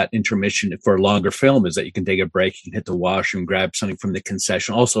of that intermission for a longer film is that you can take a break, you can hit the washroom, grab something from the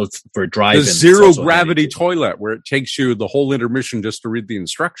concession. Also, for drive-in, the zero gravity toilet where it takes you the whole intermission just to read the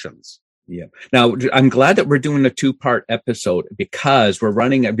instructions. Yeah. Now, I'm glad that we're doing a 2-part episode because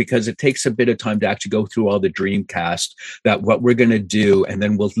it takes a bit of time to actually go through all the Dreamcast, that what we're going to do, and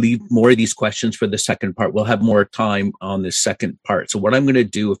then we'll leave more of these questions for the second part. We'll have more time on the second part. So what I'm going to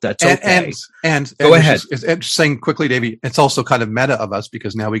do, if that's okay. And go ahead. Just saying quickly, Davey, it's also kind of meta of us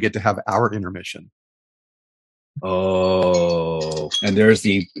because now we get to have our intermission. Oh, and there's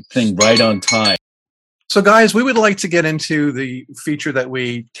the thing right on time. So, guys, we would like to get into the feature that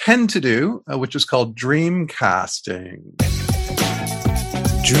we tend to do, which is called dream casting.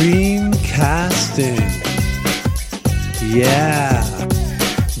 Dream casting. Yeah.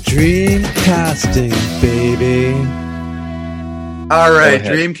 Dream casting, baby. All right,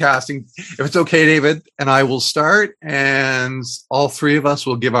 dream casting. If it's okay, David, and I will start, and all three of us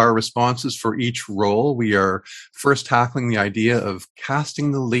will give our responses for each role. We are first tackling the idea of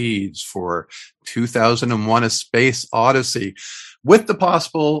casting the leads for 2001: A Space Odyssey, with the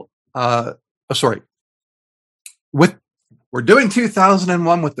possible. We're doing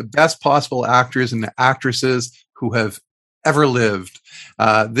 2001 with the best possible actors and actresses who have ever lived.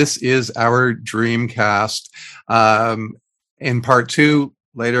 This is our dream cast. In part two,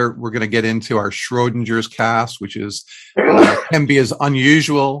 later, we're going to get into our Schrodinger's cast, which is can be as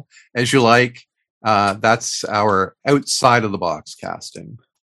unusual as you like. That's our outside of the box casting.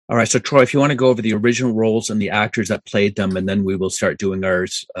 All right. So, Troy, if you want to go over the original roles and the actors that played them, and then we will start doing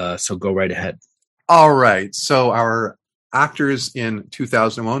ours. So go right ahead. All right. So our actors in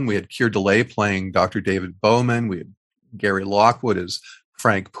 2001, we had Keir Dullea playing Dr. David Bowman. We had Gary Lockwood as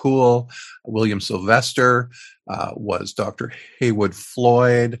Frank Poole. William Sylvester was Dr. Heywood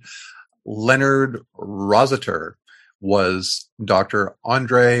Floyd. Leonard Rossiter was Dr.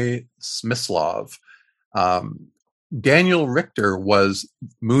 Andrei Smyslov. Daniel Richter was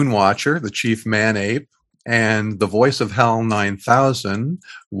Moonwatcher, the chief man-ape, and the voice of HAL 9000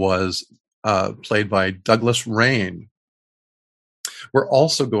 was played by Douglas Rain. We're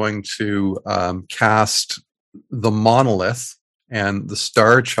also going to cast the Monolith and the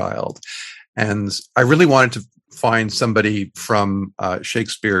Star Child. And I really wanted to find somebody from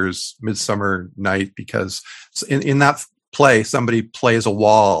Shakespeare's Midsummer Night, because in that play, somebody plays a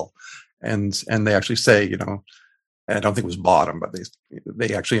wall, and they actually say, I don't think it was Bottom, but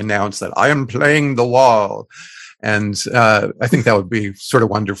they actually announced that I am playing the wall. And I think that would be sort of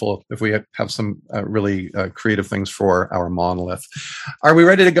wonderful if we have some really creative things for our Monolith. Are we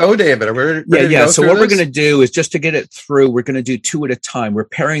ready to go, David? Are we ready to go So what we're going to do is, just to get it through, we're going to do two at a time. We're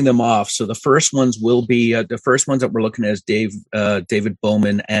pairing them off. So the first ones will be the first ones that we're looking at is David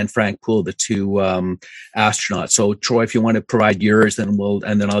Bowman and Frank Poole, the two astronauts. So Troy, if you want to provide yours, then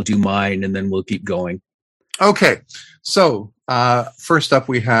I'll do mine, and then we'll keep going. Okay. So first up,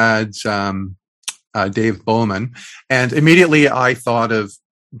 we had Dave Bowman, and immediately I thought of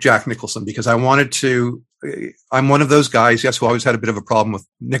Jack Nicholson, because I wanted to. I'm one of those guys, yes, who always had a bit of a problem with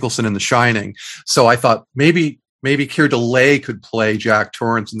Nicholson in The Shining. So I thought maybe Keir Dullea could play Jack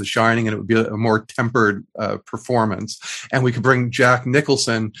Torrance in The Shining, and it would be a more tempered performance, and we could bring Jack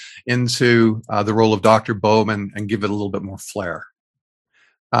Nicholson into the role of Dr. Bowman and give it a little bit more flair.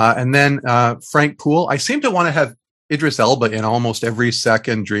 And then Frank Poole. I seem to want to have Idris Elba in almost every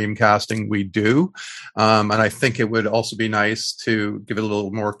second dream casting we do. And I think it would also be nice to give it a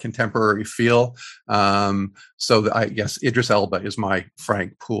little more contemporary feel. Yes, Idris Elba is my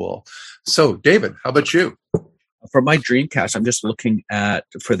Frank Poole. So, David, how about you? For my Dreamcast, I'm just looking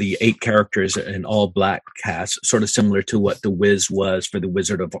for the 8 characters in all black cast, sort of similar to what The Wiz was for The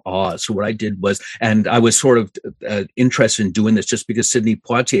Wizard of Oz. So what I did was, and I was sort of interested in doing this just because Sidney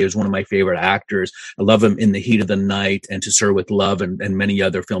Poitier is one of my favorite actors. I love him in The Heat of the Night and To Sir with Love and many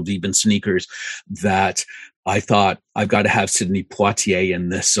other films, even Sneakers, that I thought I've got to have Sidney Poitier in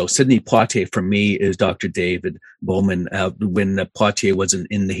this. So Sidney Poitier for me is Dr. David Bowman. When Poitier was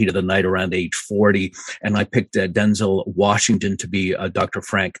in The Heat of the Night around age 40, and I picked Denzel Washington to be Dr.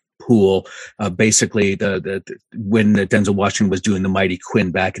 Frank Poole. Basically, when Denzel Washington was doing The Mighty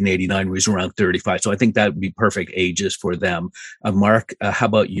Quinn back in '89, he was around 35. So I think that would be perfect ages for them. Mark, how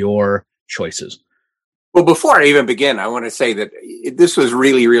about your choices? Well, before I even begin, I want to say that this was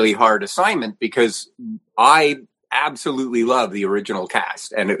really, really hard assignment, because I absolutely love the original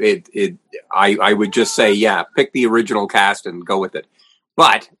cast, and I would just say, yeah, pick the original cast and go with it.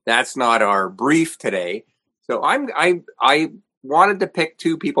 But that's not our brief today. So I wanted to pick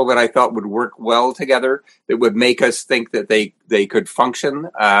 2 people that I thought would work well together, that would make us think that they could function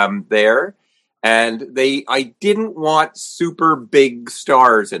there. And I didn't want super big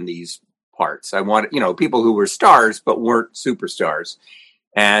stars in these parts. I wanted, people who were stars but weren't superstars.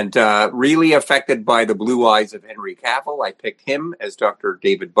 And really affected by the blue eyes of Henry Cavill, I picked him as Dr.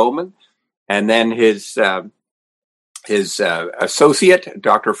 David Bowman. And then his associate,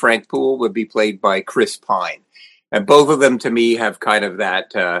 Dr. Frank Poole, would be played by Chris Pine. And both of them, to me, have kind of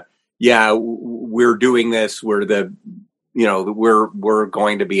that, we're doing this. We're we're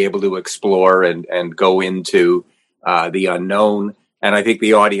going to be able to explore and go into the unknown. And I think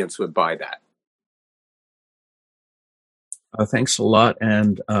the audience would buy that. Thanks a lot.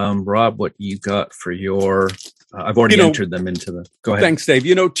 And Rob, what you got for your... I've already entered them into the... Go ahead. Thanks, Dave.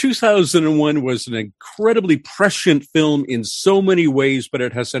 2001 was an incredibly prescient film in so many ways, but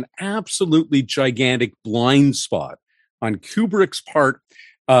it has an absolutely gigantic blind spot on Kubrick's part.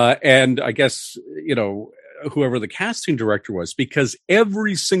 And I guess, whoever the casting director was, because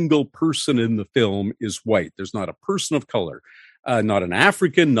every single person in the film is white. There's not a person of color, not an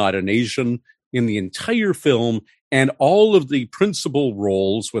African, not an Asian in the entire film. And all of the principal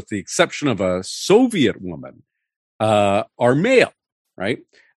roles, with the exception of a Soviet woman, are male, right?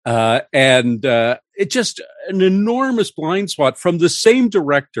 And it's just an enormous blind spot from the same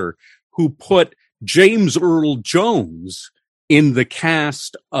director who put James Earl Jones in the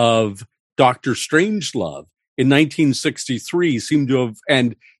cast of Dr. Strangelove in 1963, seemed to have,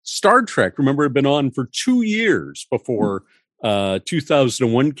 and Star Trek, remember, had been on for 2 years before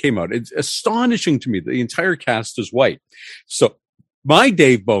 2001 came out. It's astonishing to me that the entire cast is white. So my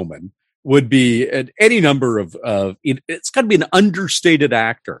Dave Bowman would be at any number of it's got to be an understated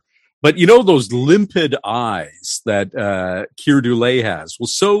actor. But those limpid eyes that Keir Dullea has? Well,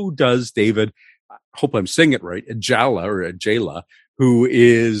 so does David, I hope I'm saying it right, Ajala, who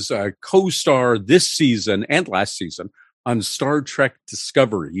is a co-star this season and last season on Star Trek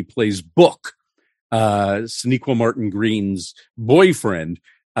Discovery. He plays Book, Sonequa Martin Green's boyfriend,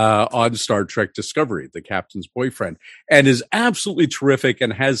 on Star Trek Discovery, the captain's boyfriend, and is absolutely terrific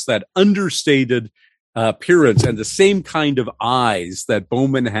and has that understated appearance and the same kind of eyes that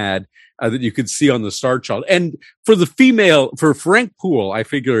Bowman had that you could see on the Star Child. And for the female, for Frank Poole, I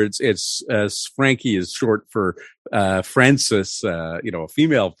figure it's Frankie is short for Francis, a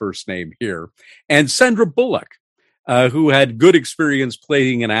female first name here, and Sandra Bullock, who had good experience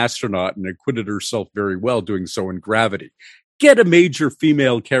playing an astronaut and acquitted herself very well doing so in Gravity. Get a major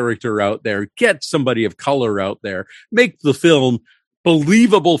female character out there, get somebody of color out there, make the film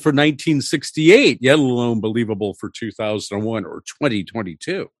believable for 1968, yet alone believable for 2001 or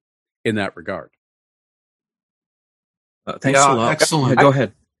 2022 in that regard. Thanks a lot. Excellent. Go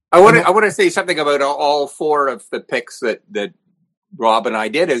ahead. I want to say something about all four of the picks that Rob and I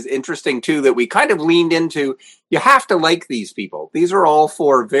did. Is interesting too that we kind of leaned into. You have to like these people. These are all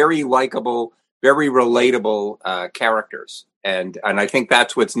four very likable, very relatable characters, and I think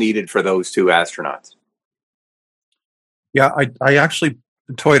that's what's needed for those two astronauts. Yeah, I actually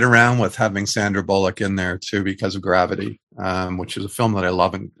toyed around with having Sandra Bullock in there too because of Gravity, which is a film that I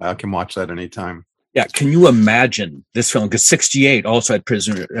love and I can watch that anytime. Yeah, can you imagine this film? Because 68 also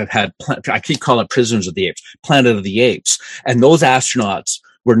I keep calling it Prisoners of the Apes, Planet of the Apes, and those astronauts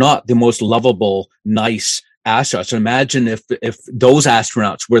were not the most lovable, nice astronauts. Imagine if those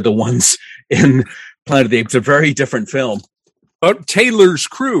astronauts were the ones in Planet of the Apes. A very different film. But Taylor's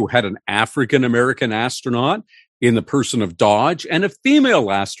crew had an African-American astronaut in the person of Dodge and a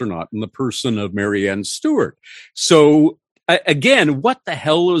female astronaut in the person of Marianne Stewart. So again, what the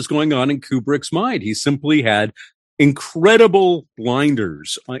hell was going on in Kubrick's mind? He simply had incredible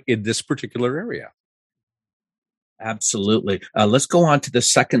blinders in this particular area. Absolutely. Let's go on to the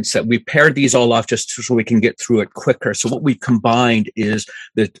second set. We paired these all off just so we can get through it quicker. So what we combined is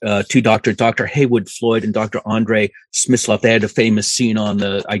the two doctors, Dr. Heywood Floyd and Dr. Andrei Smyslov. They had a famous scene on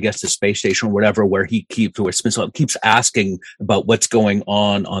the space station or whatever, where Smyslov keeps asking about what's going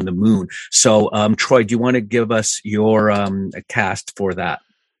on the moon. So, Troy, do you want to give us your cast for that?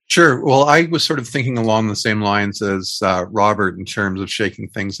 Sure. Well, I was sort of thinking along the same lines as Robert in terms of shaking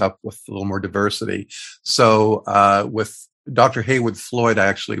things up with a little more diversity. So with Dr. Heywood Floyd, I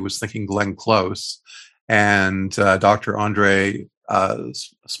actually was thinking Glenn Close, and Dr. Andrei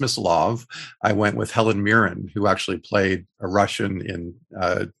Smyslov, I went with Helen Mirren, who actually played a Russian in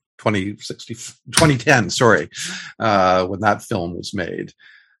 2010, when that film was made.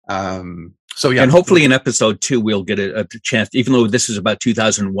 So yeah, and hopefully in episode 2 we'll get a chance. Even though this is about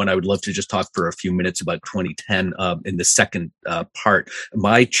 2001, I would love to just talk for a few minutes about 2010 in the second part.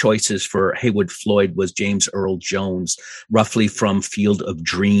 My choices for Heywood Floyd was James Earl Jones, roughly from Field of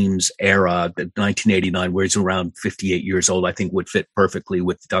Dreams era, 1989, where he's around 58 years old. I think would fit perfectly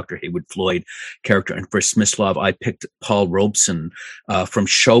with Dr. Heywood Floyd character. And for Smyslov, I picked Paul Robeson from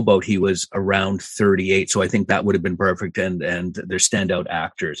Showboat. He was around 38, so I think that would have been perfect. And they're standout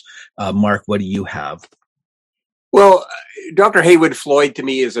actors. Mark, what do you have? Well, Dr. Heywood Floyd to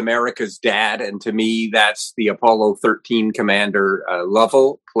me is America's dad, and to me that's the Apollo 13 commander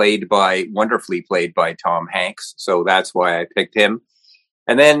Lovell, wonderfully played by Tom Hanks. So that's why I picked him.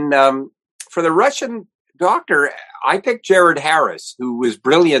 And then for the Russian doctor, I picked Jared Harris, who was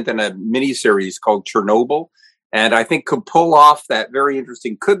brilliant in a miniseries called Chernobyl, and I think could pull off that very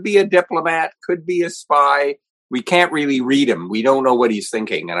interesting. Could be a diplomat, could be a spy. we can't really read him. We don't know what he's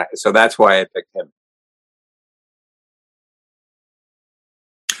thinking. So that's why I picked him.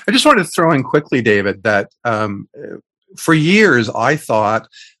 I just wanted to throw in quickly, David, that for years I thought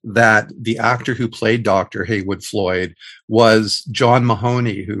that the actor who played Dr. Heywood Floyd was John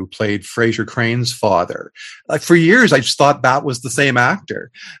Mahoney, who played Fraser Crane's father. Like, for years, I just thought that was the same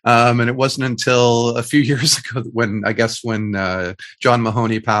actor. And it wasn't until a few years ago when John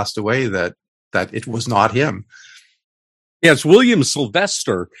Mahoney passed away that it was not him. Yes, William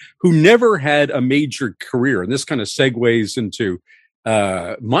Sylvester, who never had a major career. And this kind of segues into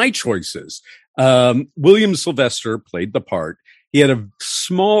my choices. William Sylvester played the part. He had a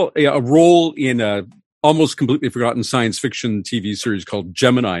role in a almost completely forgotten science fiction TV series called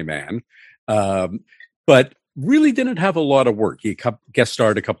Gemini Man, but really didn't have a lot of work. He guest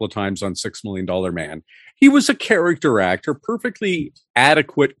starred a couple of times on $6 Million Man. He was a character actor, perfectly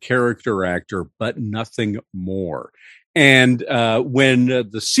adequate character actor, but nothing more. And when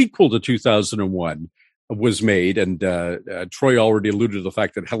the sequel to 2001 was made, and Troy already alluded to the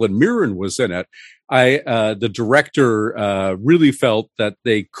fact that Helen Mirren was in it, the director really felt that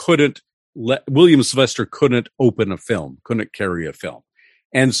they William Sylvester couldn't open a film, couldn't carry a film.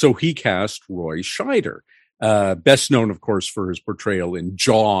 And so he cast Roy Scheider, best known, of course, for his portrayal in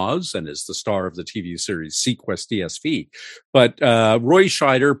Jaws and is the star of the TV series Sequest DSV. But Roy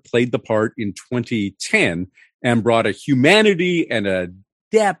Scheider played the part in 2010 and brought a humanity and a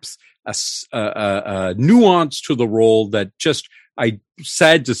depth, a nuance to the role that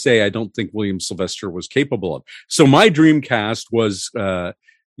sad to say, I don't think William Sylvester was capable of. So my dream cast was,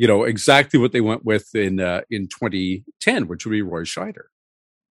 exactly what they went with in 2010, which would be Roy Scheider.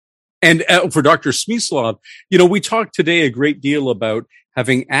 And for Dr. Smyslov, we talked today a great deal about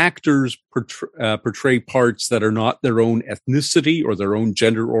having actors portray parts that are not their own ethnicity or their own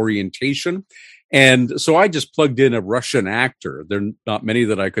gender orientation. And so I just plugged in a Russian actor. There are not many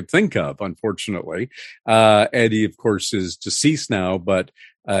that I could think of, unfortunately. And he, of course, is deceased now, but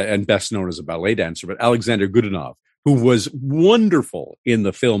and best known as a ballet dancer, but Alexander Godunov, who was wonderful in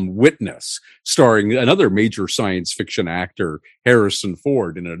the film Witness, starring another major science fiction actor, Harrison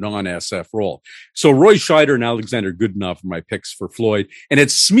Ford, in a non-SF role. So Roy Scheider and Alexander Godunov are my picks for Floyd. And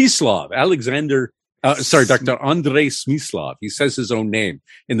it's Smyslov, Dr. Andrei Smyslov. He says his own name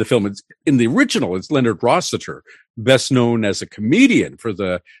in the film. In the original, it's Leonard Rossiter, best known as a comedian for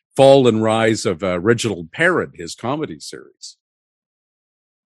the fall and rise of Reginald Parrott, his comedy series.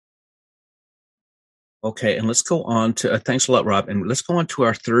 Okay, and let's go on to, thanks a lot, Rob, and let's go on to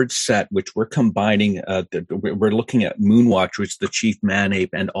our third set, which we're combining, we're looking at Moonwatcher, which is the chief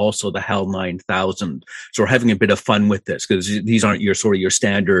man-ape, and also the HAL 9000. So we're having a bit of fun with this, because these aren't your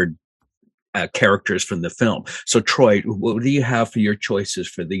standard characters from the film. So Troy, what do you have for your choices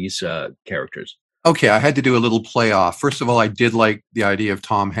for these characters? Okay, I had to do a little play off. First of all, I did like the idea of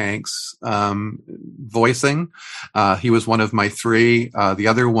Tom Hanks voicing. He was one of my three. The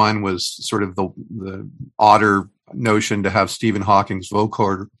other one was sort of the odder notion to have Stephen Hawking's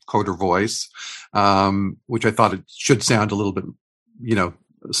vocoder voice, which I thought it should sound a little bit,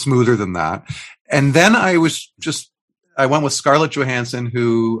 smoother than that. And then I went with Scarlett Johansson,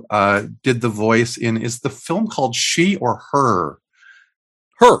 who did the voice is the film called She or Her?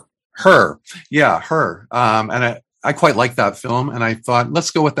 Her. Yeah, Her. And I quite like that film, and I thought,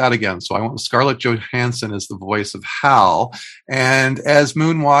 let's go with that again. So I went with Scarlett Johansson as the voice of Hal. And as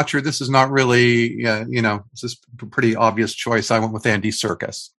Moonwatcher, this is not really, it's just a pretty obvious choice. I went with Andy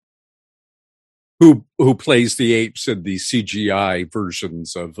Serkis. Who plays the apes in the CGI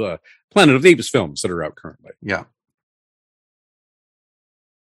versions of Planet of the Apes films that are out currently. Yeah.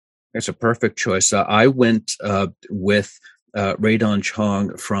 It's a perfect choice. I went with Radon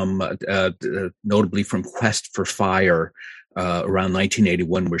Chong from notably from Quest for Fire around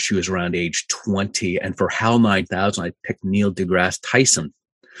 1981, where she was around age 20. And for HAL 9000, I picked Neil deGrasse Tyson,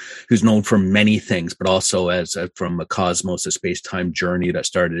 who's known for many things, but also as from Cosmos, a Space-Time Journey that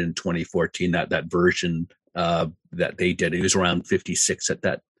started in 2014. That version that they did, he was around 56 at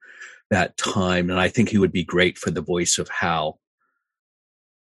that time, and I think he would be great for the voice of HAL.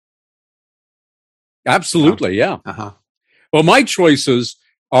 Absolutely, yeah. Uh-huh. Well, my choices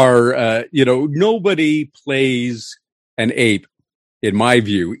are, nobody plays an ape, in my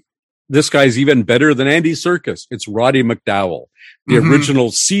view. This guy's even better than Andy Serkis. It's Roddy McDowall, the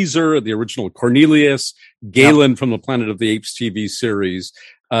original Caesar, the original Cornelius, Galen from the Planet of the Apes TV series.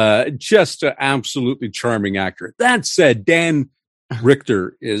 Just an absolutely charming actor. That said, Dan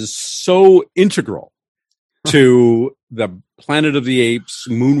Richter is so integral to the Planet of the Apes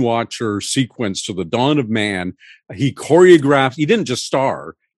Moonwatcher sequence to the Dawn of Man. He didn't just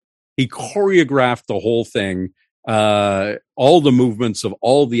star, he choreographed the whole thing. all the movements of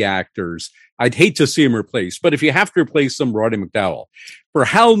all the actors. I'd hate to see him replaced, but if you have to replace them, Roddy McDowall. For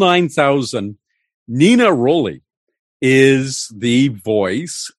HAL 9000, Nina Rowley is the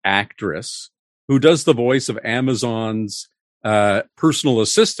voice actress who does the voice of Amazon's personal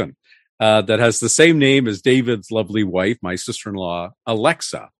assistant that has the same name as David's lovely wife, my sister-in-law,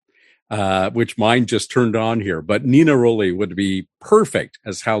 Alexa, which mine just turned on here. But Nina Rowley would be perfect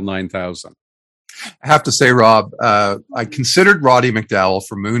as HAL 9000. I have to say, Rob, I considered Roddy McDowall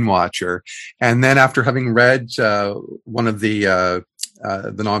for Moonwatcher, and then after having read one of the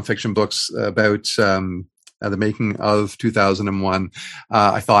nonfiction books about the making of 2001,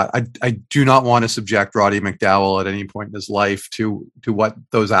 I thought I do not want to subject Roddy McDowall at any point in his life to what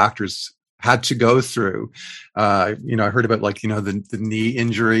those actors had to go through. I heard about the knee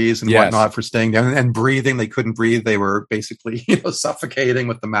injuries and whatnot for staying down and breathing. They couldn't breathe. They were basically, suffocating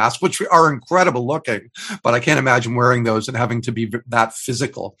with the mask, which are incredible looking, but I can't imagine wearing those and having to be that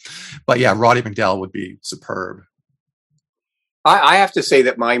physical. But yeah, Roddy McDowall would be superb. I have to say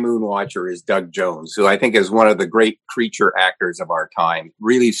that my Moonwatcher is Doug Jones, who I think is one of the great creature actors of our time.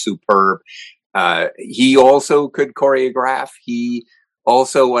 Really superb. He also could choreograph. He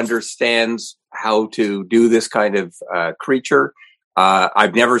also understands how to do this kind of creature.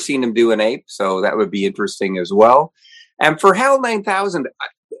 I've never seen him do an ape, so that would be interesting as well. And for HAL 9000,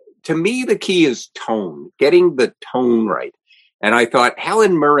 to me, the key is tone, getting the tone right. And I thought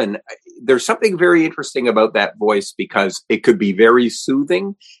Helen Mirren, there's something very interesting about that voice because it could be very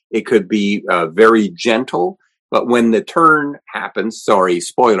soothing. It could be very gentle. But when the turn happens, sorry,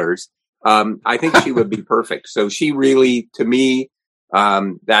 spoilers, I think she would be perfect. So she really, to me,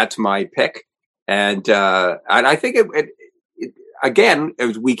 that's my pick. And I think it, again,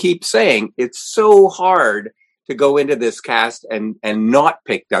 as we keep saying, it's so hard to go into this cast and not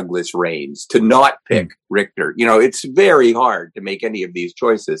pick Douglas Rains, to not pick Richter. It's very hard to make any of these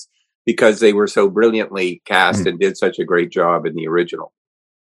choices because they were so brilliantly cast and did such a great job in the original.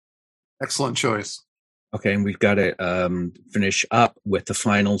 Excellent choice. Okay, and we've got to finish up with the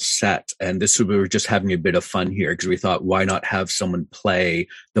final set. And we were just having a bit of fun here because we thought, why not have someone play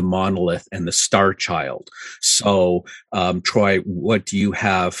the Monolith and the Star Child? So, Troy, what do you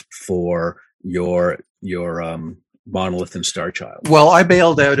have for your Monolith and Star Child? Well, I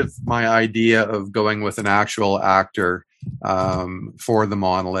bailed out of my idea of going with an actual actor for the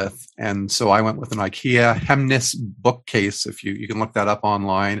Monolith, and so I went with an IKEA Hemnes bookcase. If you can look that up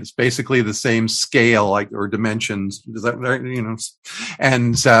online, it's basically the same scale or dimensions. Is that right?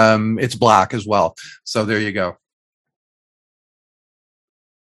 And it's black as well. So there you go.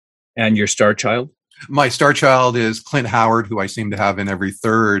 And your Star Child? My Star Child is Clint Howard, who I seem to have in every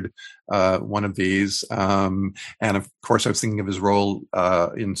third one of these. And of course, I was thinking of his role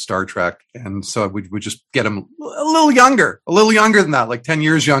in Star Trek. And so we would just get him a little younger than that, like 10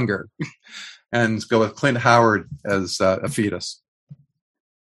 years younger, and go with Clint Howard as a fetus.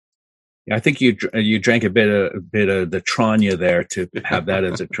 Yeah, I think you drank a bit of the Tranya there to have that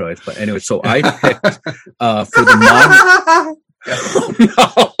as a choice. But anyway, so I picked for the Oh,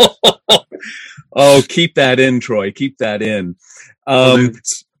 no. Oh, keep that in, Troy. Keep that in.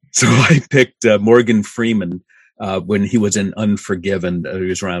 So I picked Morgan Freeman when he was in Unforgiven. He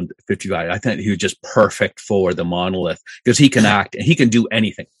was around 55. I think he was just perfect for the Monolith because he can act and he can do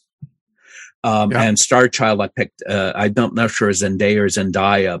anything. And Star Child, I picked, I'm not sure Zendaya or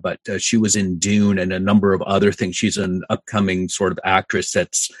Zendaya, but she was in Dune and a number of other things. She's an upcoming sort of actress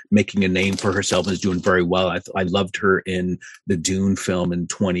that's making a name for herself and is doing very well. I loved her in the Dune film in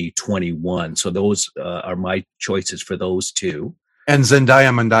 2021. So those are my choices for those two. And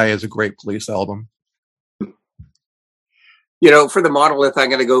Zendaya Mandaya is a great Police album. For the Monolith, I'm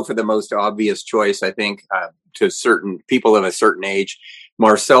going to go for the most obvious choice, I think, to certain people of a certain age.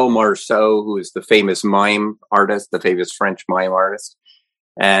 Marcel Marceau, who is the famous mime artist, the famous French mime artist.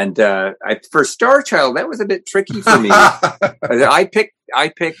 And for Star Child, that was a bit tricky for me. I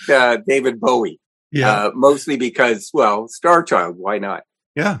picked David Bowie, mostly because, well, Star Child, why not?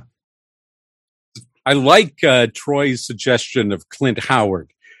 Yeah. I like Troy's suggestion of Clint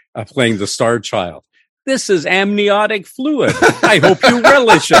Howard playing the Star Child. This is amniotic fluid. I hope you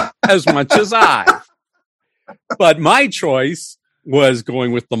relish it as much as I. But my choice was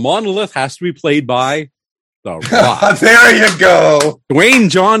going with the Monolith has to be played by The Rock. There you go. Dwayne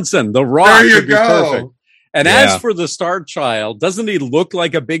Johnson, The Rock. There you would be go. Perfect. And as for the Star Child, doesn't he look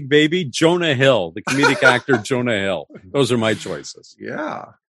like a big baby? Jonah Hill, the comedic actor Jonah Hill. Those are my choices. Yeah.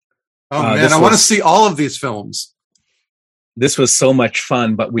 Oh, man, I want to see all of these films. This was so much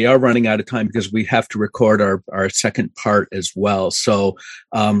fun, but we are running out of time because we have to record our second part as well. So,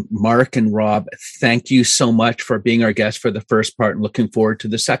 Mark and Rob, thank you so much for being our guest for the first part and looking forward to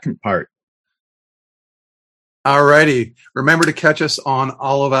the second part. All righty. Remember to catch us on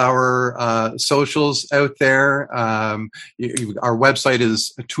all of our socials out there. Our website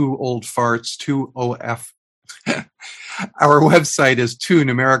is 2oldfarts2of. Our website is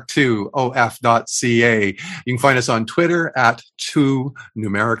 2of.ca. You can find us on Twitter at 2,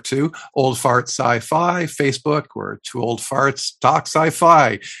 Old Fart Sci-Fi, Facebook, we're 2 Old Farts Talk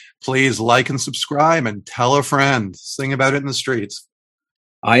Sci-Fi. Please like and subscribe and tell a friend. Sing about it in the streets.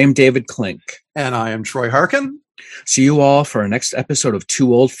 I am David Klink. And I am Troy Harkin. See you all for our next episode of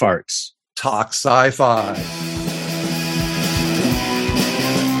 2 Old Farts Talk Sci-Fi.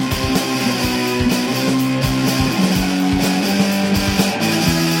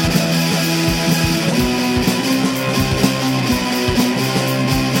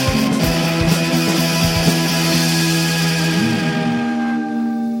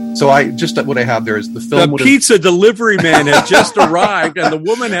 So what I have there is the film. The pizza delivery man has just arrived, and the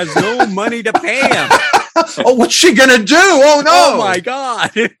woman has no money to pay him. Oh, what's she gonna do? Oh no! Oh my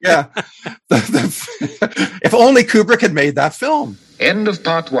God! Yeah. If only Kubrick had made that film. End of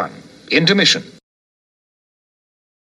part 1. Intermission.